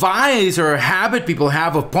like a vice or a habit people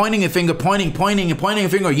have of pointing a finger, pointing a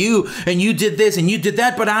finger. You did this and you did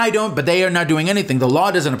that, but I don't. But they are not doing anything. The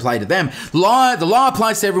law doesn't apply to them. The law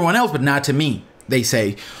applies to everyone else, but not to me, they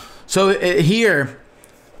say. So here,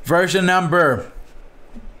 version number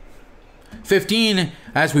 15,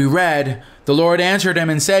 as we read, the Lord answered him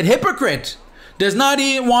and said, Hypocrite! Does not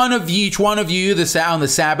each one of you on the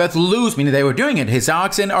Sabbath loose, meaning they were doing it, his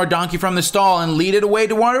oxen or donkey from the stall and lead it away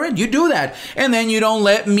to water it? You do that. And then you don't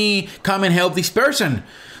let me come and help this person.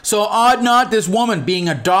 So ought not this woman, being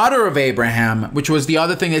a daughter of Abraham, which was the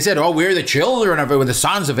other thing they said, we're the children of the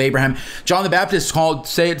sons of Abraham. John the Baptist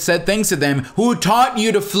said things to them, who taught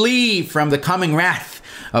you to flee from the coming wrath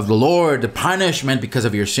of the Lord, the punishment because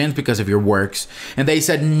of your sins, because of your works. And they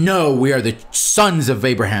said, no, we are the sons of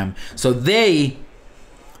Abraham. So they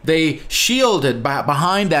shielded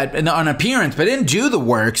behind that on appearance, but didn't do the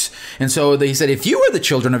works. And so they said, if you were the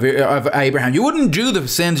children of Abraham, you wouldn't do the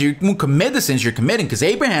sins, you wouldn't commit the sins you're committing, because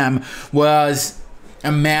Abraham was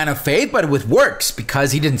a man of faith, but with works,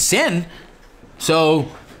 because he didn't sin. So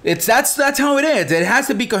that's how it is. It has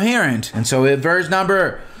to be coherent. And so in verse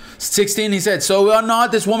number 16, he said, so ought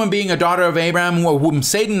not this woman, being a daughter of Abraham, whom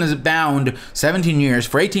Satan has bound 18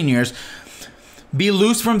 years, be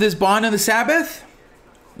loosed from this bond on the Sabbath?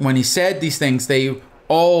 When he said these things, they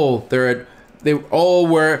all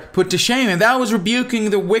were put to shame. And that was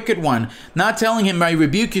rebuking the wicked one, not telling him, I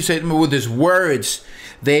rebuke you, Satan, with his words.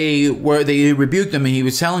 They rebuked him, and he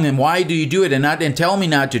was telling them, why do you do it, and tell me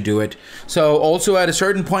not to do it. So also at a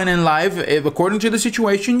certain point in life, if according to the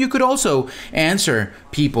situation, you could also answer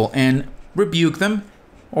people and rebuke them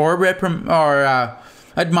or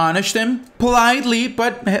Admonish them politely,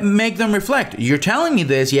 but make them reflect. You're telling me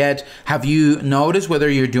this, yet have you noticed whether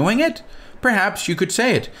you're doing it? Perhaps you could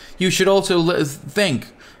say it. You should also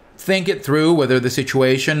think it through whether the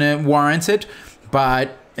situation warrants it.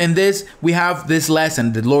 But in this, we have this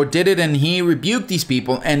lesson. The Lord did it and he rebuked these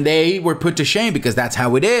people and they were put to shame because that's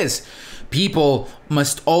how it is. People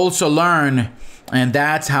must also learn, and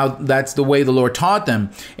that's the way the Lord taught them.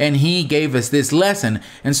 And he gave us this lesson.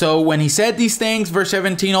 And so when he said these things, verse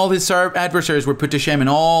 17, all his adversaries were put to shame and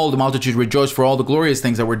all the multitude rejoiced for all the glorious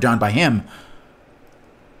things that were done by him.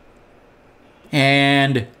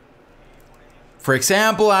 And for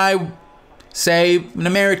example, I say in a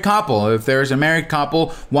married couple, if there's a married couple,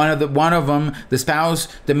 one of them, the spouse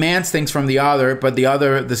demands things from the other, but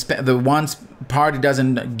the one party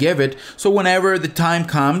doesn't give it. So whenever the time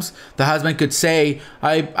comes, the husband could say,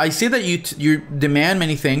 I see that you demand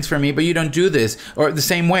many things from me, but you don't do this. Or the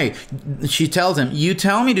same way, she tells him, you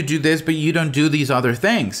tell me to do this, but you don't do these other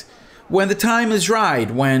things. When the time is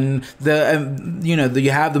right, when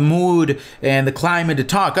you have the mood and the climate to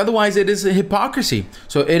talk. Otherwise, it is a hypocrisy.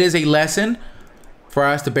 So it is a lesson for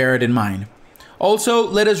us to bear it in mind. Also,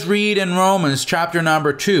 let us read in Romans chapter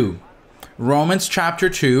number 2. Romans chapter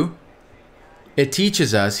 2. It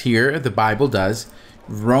teaches us here, the Bible does.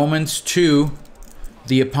 Romans 2,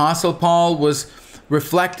 the Apostle Paul was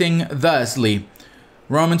reflecting thusly.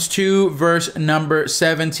 Romans 2, verse number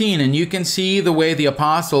 17. And you can see the way the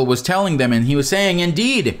apostle was telling them. And he was saying,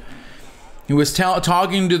 indeed, he was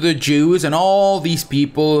talking to the Jews and all these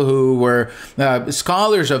people who were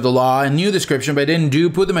scholars of the law and knew the scripture, but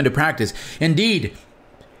didn't put them into practice. Indeed,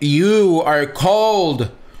 you are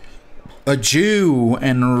called a Jew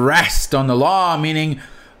and rest on the law, meaning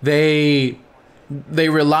they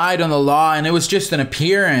relied on the law and it was just an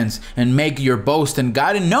appearance, and make your boast in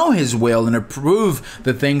God and know his will and approve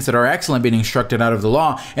the things that are excellent, being instructed out of the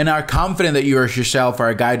law, and are confident that you yourself are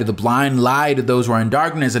a guide to the blind, light to those who are in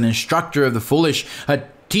darkness, an instructor of the foolish, a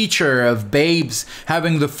teacher of babes,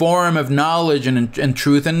 having the form of knowledge and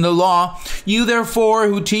truth in the law. You therefore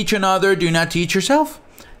who teach another, do not teach yourself.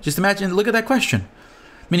 Just imagine, look at that question.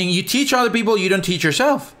 Meaning you teach other people, you don't teach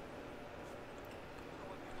yourself.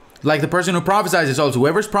 Like the person who prophesies is also,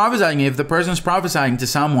 whoever's prophesying, if the person is prophesying to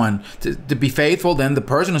someone to be faithful, then the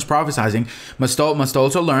person who's prophesying must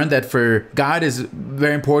also learn that for God is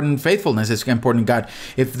very important. Faithfulness is important to God.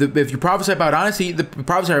 If you prophesy about honesty, the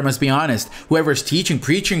prophesier must be honest. Whoever is teaching,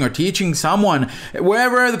 preaching, or teaching someone,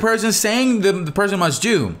 wherever the person is saying, the person must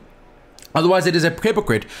do. Otherwise, it is a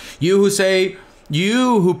hypocrite. You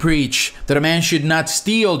who preach that a man should not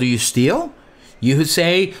steal, do you steal? You who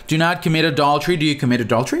say, do not commit adultery, do you commit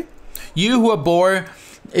adultery? You who abhor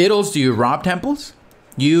idols, do you rob temples?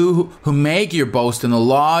 You who make your boast in the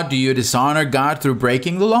law, do you dishonor God through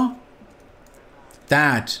breaking the law?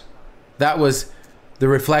 That was the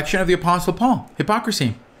reflection of the Apostle Paul,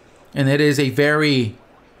 hypocrisy. And it is a very,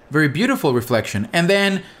 very beautiful reflection. And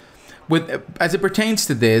then, as it pertains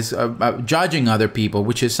to this, judging other people,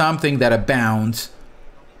 which is something that abounds,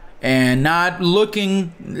 and not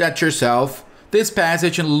looking at yourself. This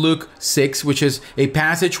passage in Luke 6, which is a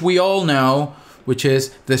passage we all know, which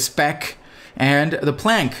is the speck and the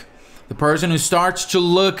plank. The person who starts to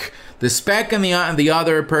look the speck in the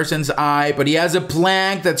other person's eye, but he has a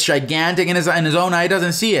plank that's gigantic in his own eye,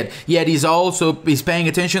 doesn't see it. Yet he's paying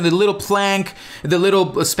attention to the little plank, the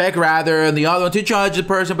little speck rather, and the other one to judge the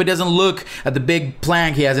person, but he doesn't look at the big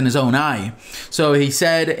plank he has in his own eye. So he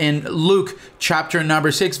said in Luke chapter number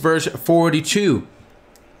 6, verse 42,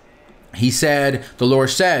 the Lord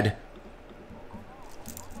said,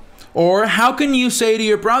 or how can you say to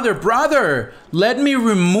your brother, brother, let me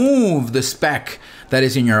remove the speck that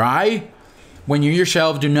is in your eye, when you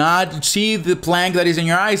yourself do not see the plank that is in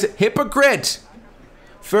your eyes? Hypocrite!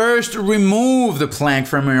 First remove the plank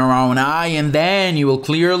from your own eye, and then you will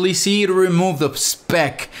clearly see to remove the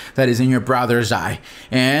speck that is in your brother's eye.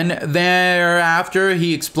 And thereafter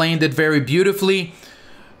he explained it very beautifully,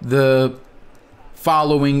 the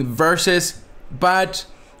following verses, but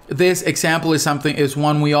this example is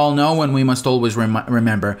one we all know and we must always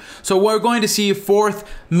remember. So we're going to see a fourth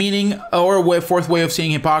meaning, or a fourth way of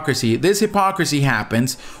seeing hypocrisy. This hypocrisy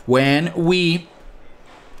happens when we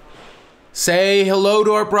say hello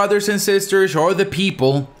to our brothers and sisters or the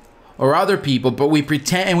people or other people, but we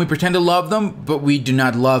pretend to love them, but we do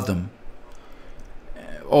not love them.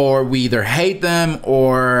 Or we either hate them,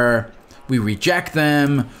 or we reject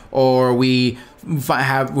them, or we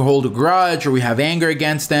hold a grudge, or we have anger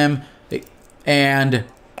against them, and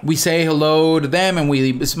we say hello to them and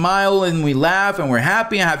we smile and we laugh and we're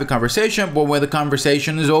happy and have a conversation. But when the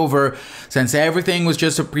conversation is over, since everything was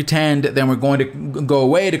just a pretend, then we're going to go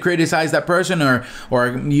away to criticize that person or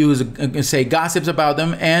say gossips about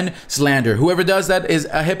them and slander. Whoever does that is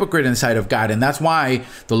a hypocrite in the sight of God. And that's why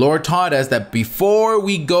the Lord taught us that before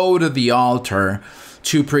we go to the altar,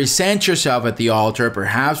 to present yourself at the altar.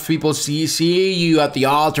 Perhaps people see you at the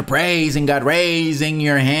altar praising God, raising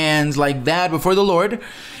your hands like that before the Lord.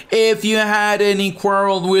 If you had any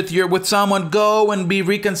quarrel with someone, go and be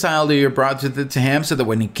reconciled to your brother to him, so that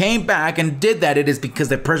when he came back and did that, it is because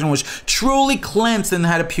the person was truly cleansed and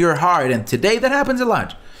had a pure heart. And today that happens a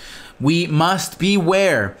lot. We must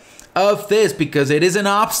beware of this because it is an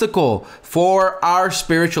obstacle for our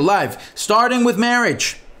spiritual life, starting with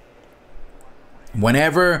marriage.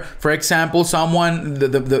 Whenever, for example,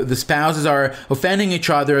 the spouses are offending each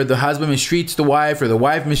other, the husband mistreats the wife or the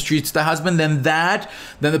wife mistreats the husband, then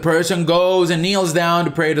the person goes and kneels down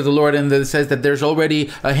to pray to the Lord, and it says that there's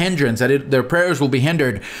already a hindrance, that their prayers will be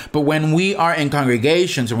hindered. But when we are in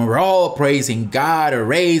congregations and we're all praising God or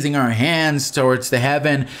raising our hands towards the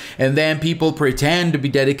heaven, and then people pretend to be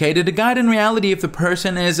dedicated to God, in reality, if the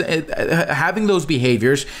person is having those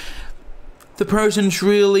behaviors, the person's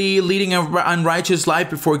really leading an unrighteous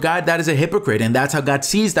life before God, that is a hypocrite, and that's how God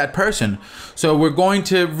sees that person. So we're going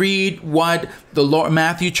to read what the Lord,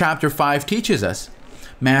 Matthew chapter 5 teaches us.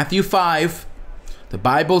 Matthew 5, the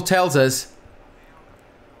Bible tells us,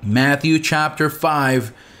 Matthew chapter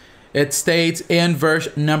 5, it states in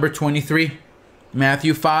verse number 23.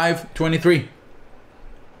 Matthew 5:23.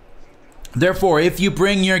 Therefore, if you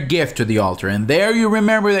bring your gift to the altar, and there you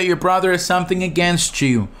remember that your brother has something against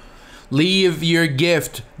you, leave your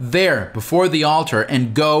gift there before the altar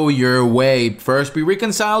and go your way. First be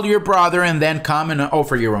reconciled to your brother and then come and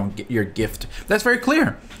offer your gift. That's very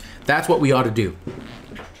clear. That's what we ought to do.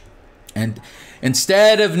 And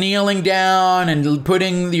instead of kneeling down and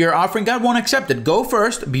putting your offering, God won't accept it. Go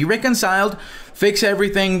first, be reconciled, fix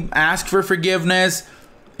everything, ask for forgiveness,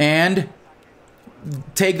 and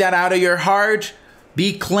take that out of your heart,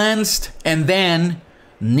 be cleansed, and then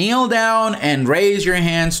kneel down and raise your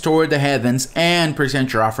hands toward the heavens and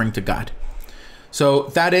present your offering to God. So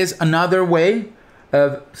that is another way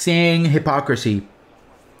of seeing hypocrisy,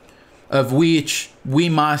 of which we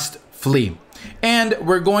must flee. And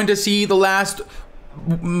we're going to see the last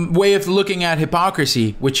way of looking at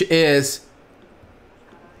hypocrisy, which is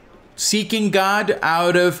seeking God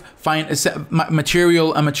out of a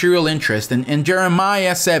material interest. And in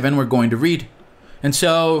Jeremiah 7, we're going to read. And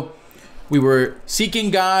so we were seeking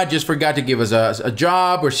God just for God to give us a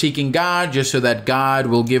job. We're seeking God just so that God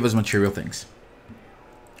will give us material things.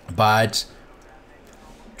 But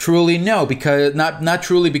truly no, because not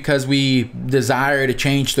truly because we desire to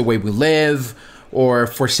change the way we live or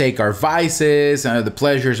forsake our vices, the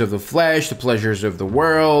pleasures of the flesh, the pleasures of the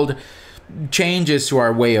world, changes to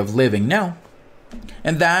our way of living. No.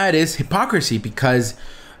 And that is hypocrisy, because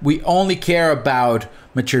we only care about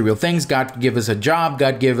material things. God give us a job,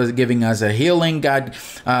 God giving us a healing, God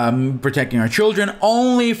protecting our children,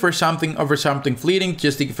 only for something fleeting,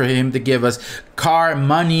 just for him to give us car,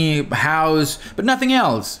 money, house, but nothing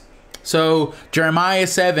else. So Jeremiah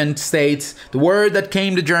 7 states, the word that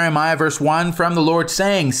came to Jeremiah, verse 1, from the Lord,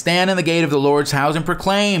 saying, stand in the gate of the Lord's house and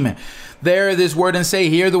proclaim there this word and say,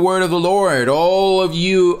 hear the word of the Lord, all of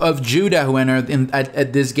you of Judah who enter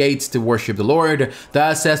at these gates to worship the Lord.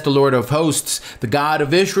 Thus says the Lord of hosts, the God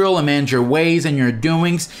of Israel, amend your ways and your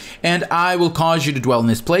doings, and I will cause you to dwell in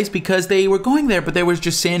this place. Because they were going there, but they were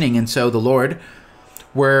just sinning. And so the Lord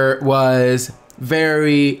was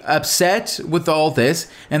very upset with all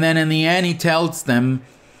this. And then in the end, he tells them,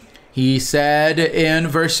 he said in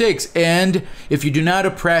verse 6, and if you do not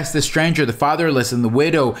oppress the stranger, the fatherless, and the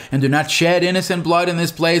widow, and do not shed innocent blood in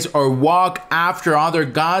this place, or walk after other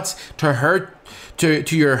gods to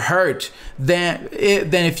your hurt, then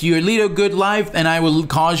if you lead a good life, then I will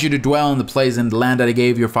cause you to dwell in the place in the land that I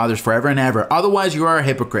gave your fathers forever and ever. Otherwise you are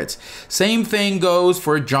hypocrites. Same thing goes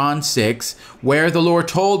for John 6, where the Lord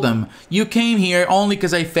told them, you came here only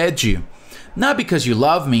because I fed you, not because you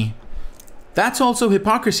love me. That's also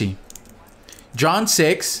hypocrisy. John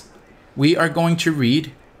 6, we are going to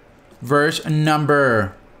read verse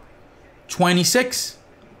number 26.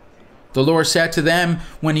 The Lord said to them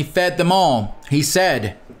when he fed them all, he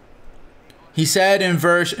said in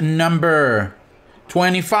verse number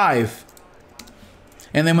 25,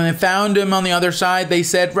 and then when they found him on the other side, they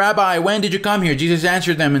said, Rabbi, when did you come here? Jesus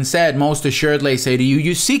answered them and said, most assuredly I say to you,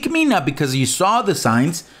 you seek me not because you saw the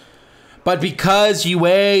signs, but because you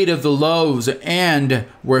ate of the loaves and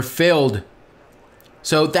were filled.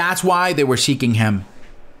 So that's why they were seeking him.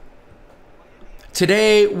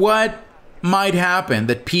 Today, what might happen?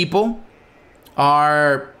 That people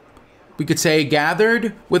are, we could say,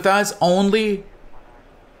 gathered with us only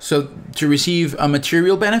so to receive a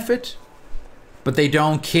material benefit, but they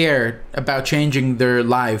don't care about changing their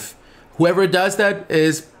life. Whoever does that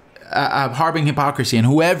is harboring hypocrisy, and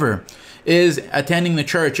whoever is attending the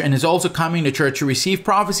church and is also coming to church to receive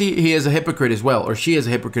prophecy, he is a hypocrite as well, or she is a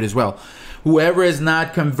hypocrite as well. Whoever is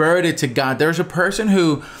not converted to God. There's a person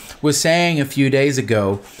who was saying a few days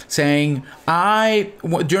ago, saying,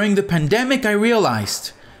 during the pandemic, I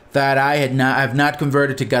realized that I have not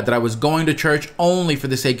converted to God, that I was going to church only for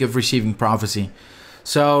the sake of receiving prophecy.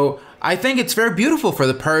 So I think it's very beautiful for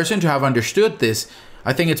the person to have understood this.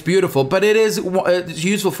 I think it's beautiful, but it's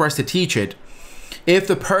useful for us to teach it. If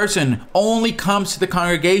the person only comes to the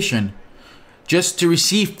congregation just to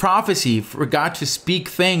receive prophecy, for God to speak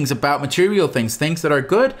things about material things, things that are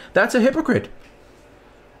good, that's a hypocrite.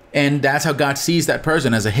 And that's how God sees that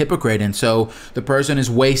person, as a hypocrite. And so the person is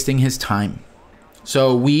wasting his time.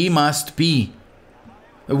 So we already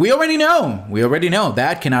know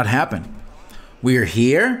that cannot happen. We are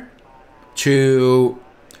here to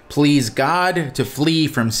please God, to flee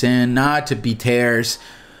from sin, not to be tares,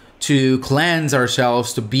 to cleanse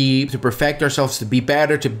ourselves, to perfect ourselves, to be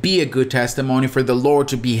better, to be a good testimony for the Lord,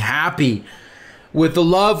 to be happy with the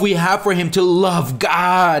love we have for him, to love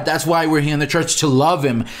God. That's why we're here in the church, to love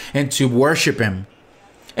him and to worship him.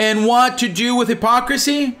 And what to do with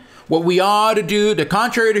hypocrisy? What we ought to do, the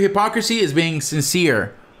contrary to hypocrisy, is being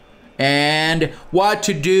sincere. And what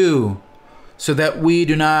to do so that we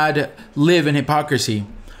do not live in hypocrisy.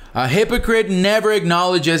 A hypocrite never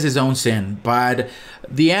acknowledges his own sin, but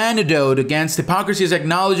the antidote against hypocrisy is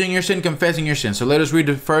acknowledging your sin, confessing your sin. So let us read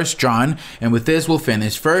 1 John, and with this we'll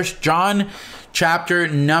finish. 1 John chapter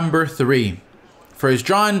number 3. 1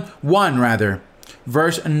 John 1,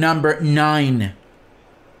 verse number 9.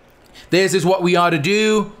 This is what we ought to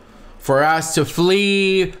do for us to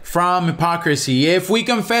flee from hypocrisy. If we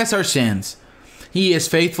confess our sins, he is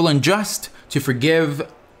faithful and just to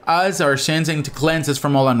forgive us our sins and to cleanse us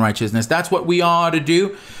from all unrighteousness. That's what we ought to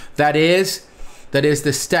do. That is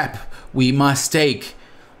the step we must take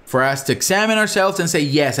for us to examine ourselves and say,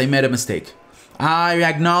 yes, I made a mistake. I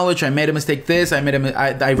acknowledge I made a mistake.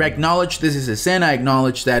 I acknowledge this is a sin. I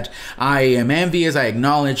acknowledge that I am envious. I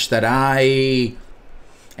acknowledge that I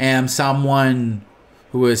am someone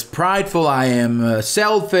who is prideful. I am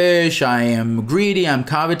selfish. I am greedy. I'm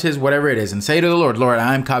covetous, whatever it is. And say to the Lord, Lord,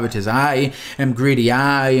 I am covetous. I am greedy.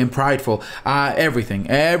 I am prideful. Anything,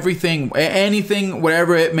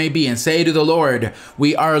 whatever it may be. And say to the Lord,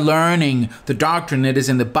 we are learning the doctrine that is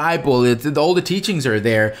in the Bible. All the teachings are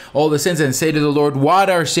there, all the sins. And say to the Lord what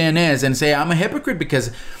our sin is. And say, I'm a hypocrite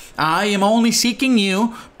because I am only seeking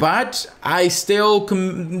you, but I still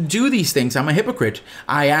do these things. I'm a hypocrite.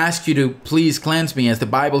 I ask you to please cleanse me, as the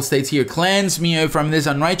Bible states here. Cleanse me from this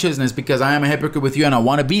unrighteousness, because I am a hypocrite with you and I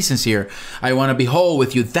want to be sincere. I want to be whole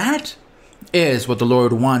with you. That is what the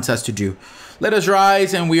Lord wants us to do. Let us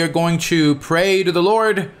rise, and we are going to pray to the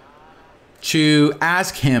Lord, to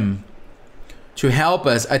ask him to help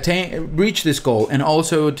us reach this goal, and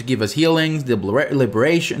also to give us healing,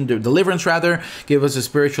 deliverance, give us a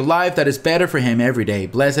spiritual life that is better for him every day.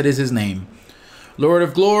 Blessed is his name. Lord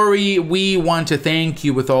of glory, we want to thank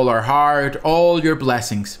you with all our heart, all your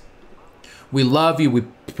blessings. We love you. We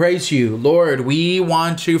praise you. Lord, we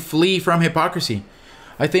want to flee from hypocrisy.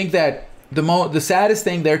 I think that the saddest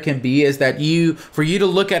thing there can be is that for you to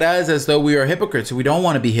look at us as though we are hypocrites. We don't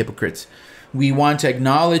want to be hypocrites. We want to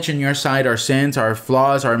acknowledge in your sight our sins, our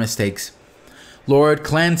flaws, our mistakes. Lord,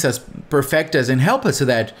 cleanse us, perfect us, and help us so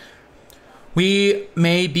that we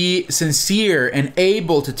may be sincere and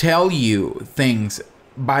able to tell you things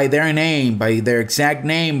by their name, by their exact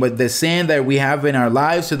name, with the sin that we have in our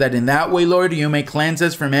lives, so that in that way, Lord, you may cleanse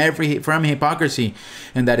us from hypocrisy,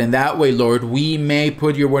 and that in that way, Lord, we may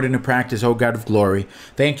put your word into practice, O God of glory.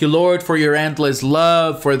 Thank you, Lord, for your endless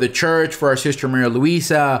love, for the church, for our sister Maria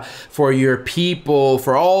Luisa, for your people,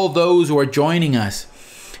 for all those who are joining us.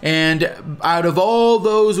 And out of all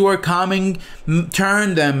those who are coming,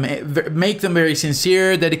 turn them, make them very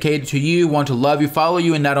sincere, dedicated to you, want to love you, follow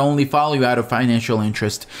you, and not only follow you out of financial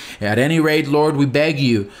interest. At any rate, Lord, we beg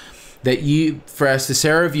you that for us to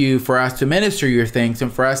serve you, for us to minister your things,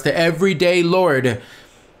 and for us to every day, Lord,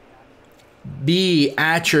 be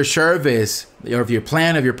at your service of your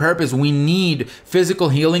plan, of your purpose. We need physical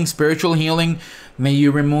healing, spiritual healing. May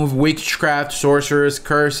you remove witchcraft, sorcerers,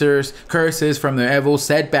 curses from the evil,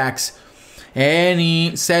 setbacks,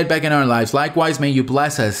 any setback in our lives. Likewise, may you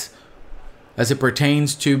bless us as it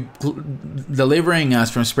pertains to delivering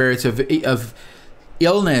us from spirits of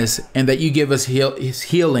illness, and that you give us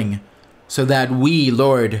healing, so that we,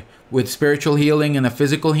 Lord, with spiritual healing and a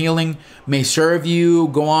physical healing, may serve you,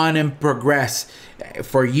 go on and progress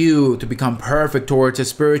for you to become perfect towards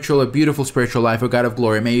a beautiful spiritual life, O God of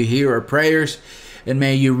glory. May you hear our prayers, and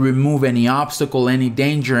may you remove any obstacle, any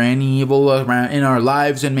danger, any evil around in our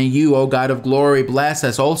lives. And may you, O God of glory, bless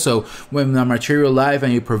us also with our material life,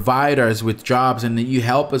 and you provide us with jobs, and that you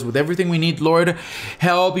help us with everything we need, Lord.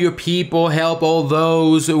 Help your people, help all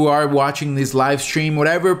those who are watching this live stream,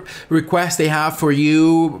 whatever request they have for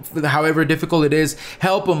you, however difficult it is,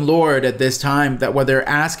 help them, Lord, at this time, that what they're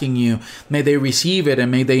asking you, may they receive it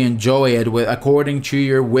and may they enjoy it according to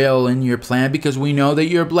your will and your plan, because we know that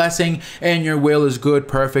your blessing and your will is good,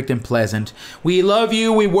 perfect, and pleasant. We love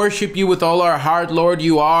you. We worship you with all our heart, Lord.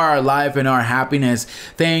 You are our life and our happiness.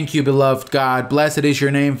 Thank you, beloved God. Blessed is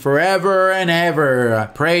your name forever and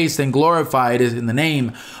ever. Praised and glorified is in the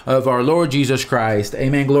name of our Lord Jesus Christ.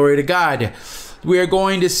 Amen. Glory to God. We are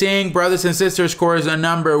going to sing, brothers and sisters, chorus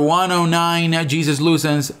number 109. Jesus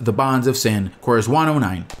loosens the bonds of sin. Chorus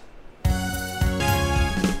 109.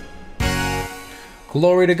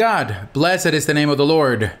 Glory to God. Blessed is the name of the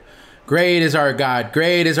Lord. Great is our God.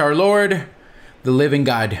 Great is our Lord, the living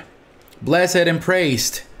God. Blessed and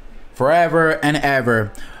praised forever and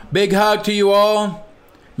ever. Big hug to you all.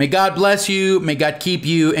 May God bless you. May God keep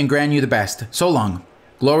you and grant you the best. So long.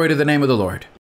 Glory to the name of the Lord.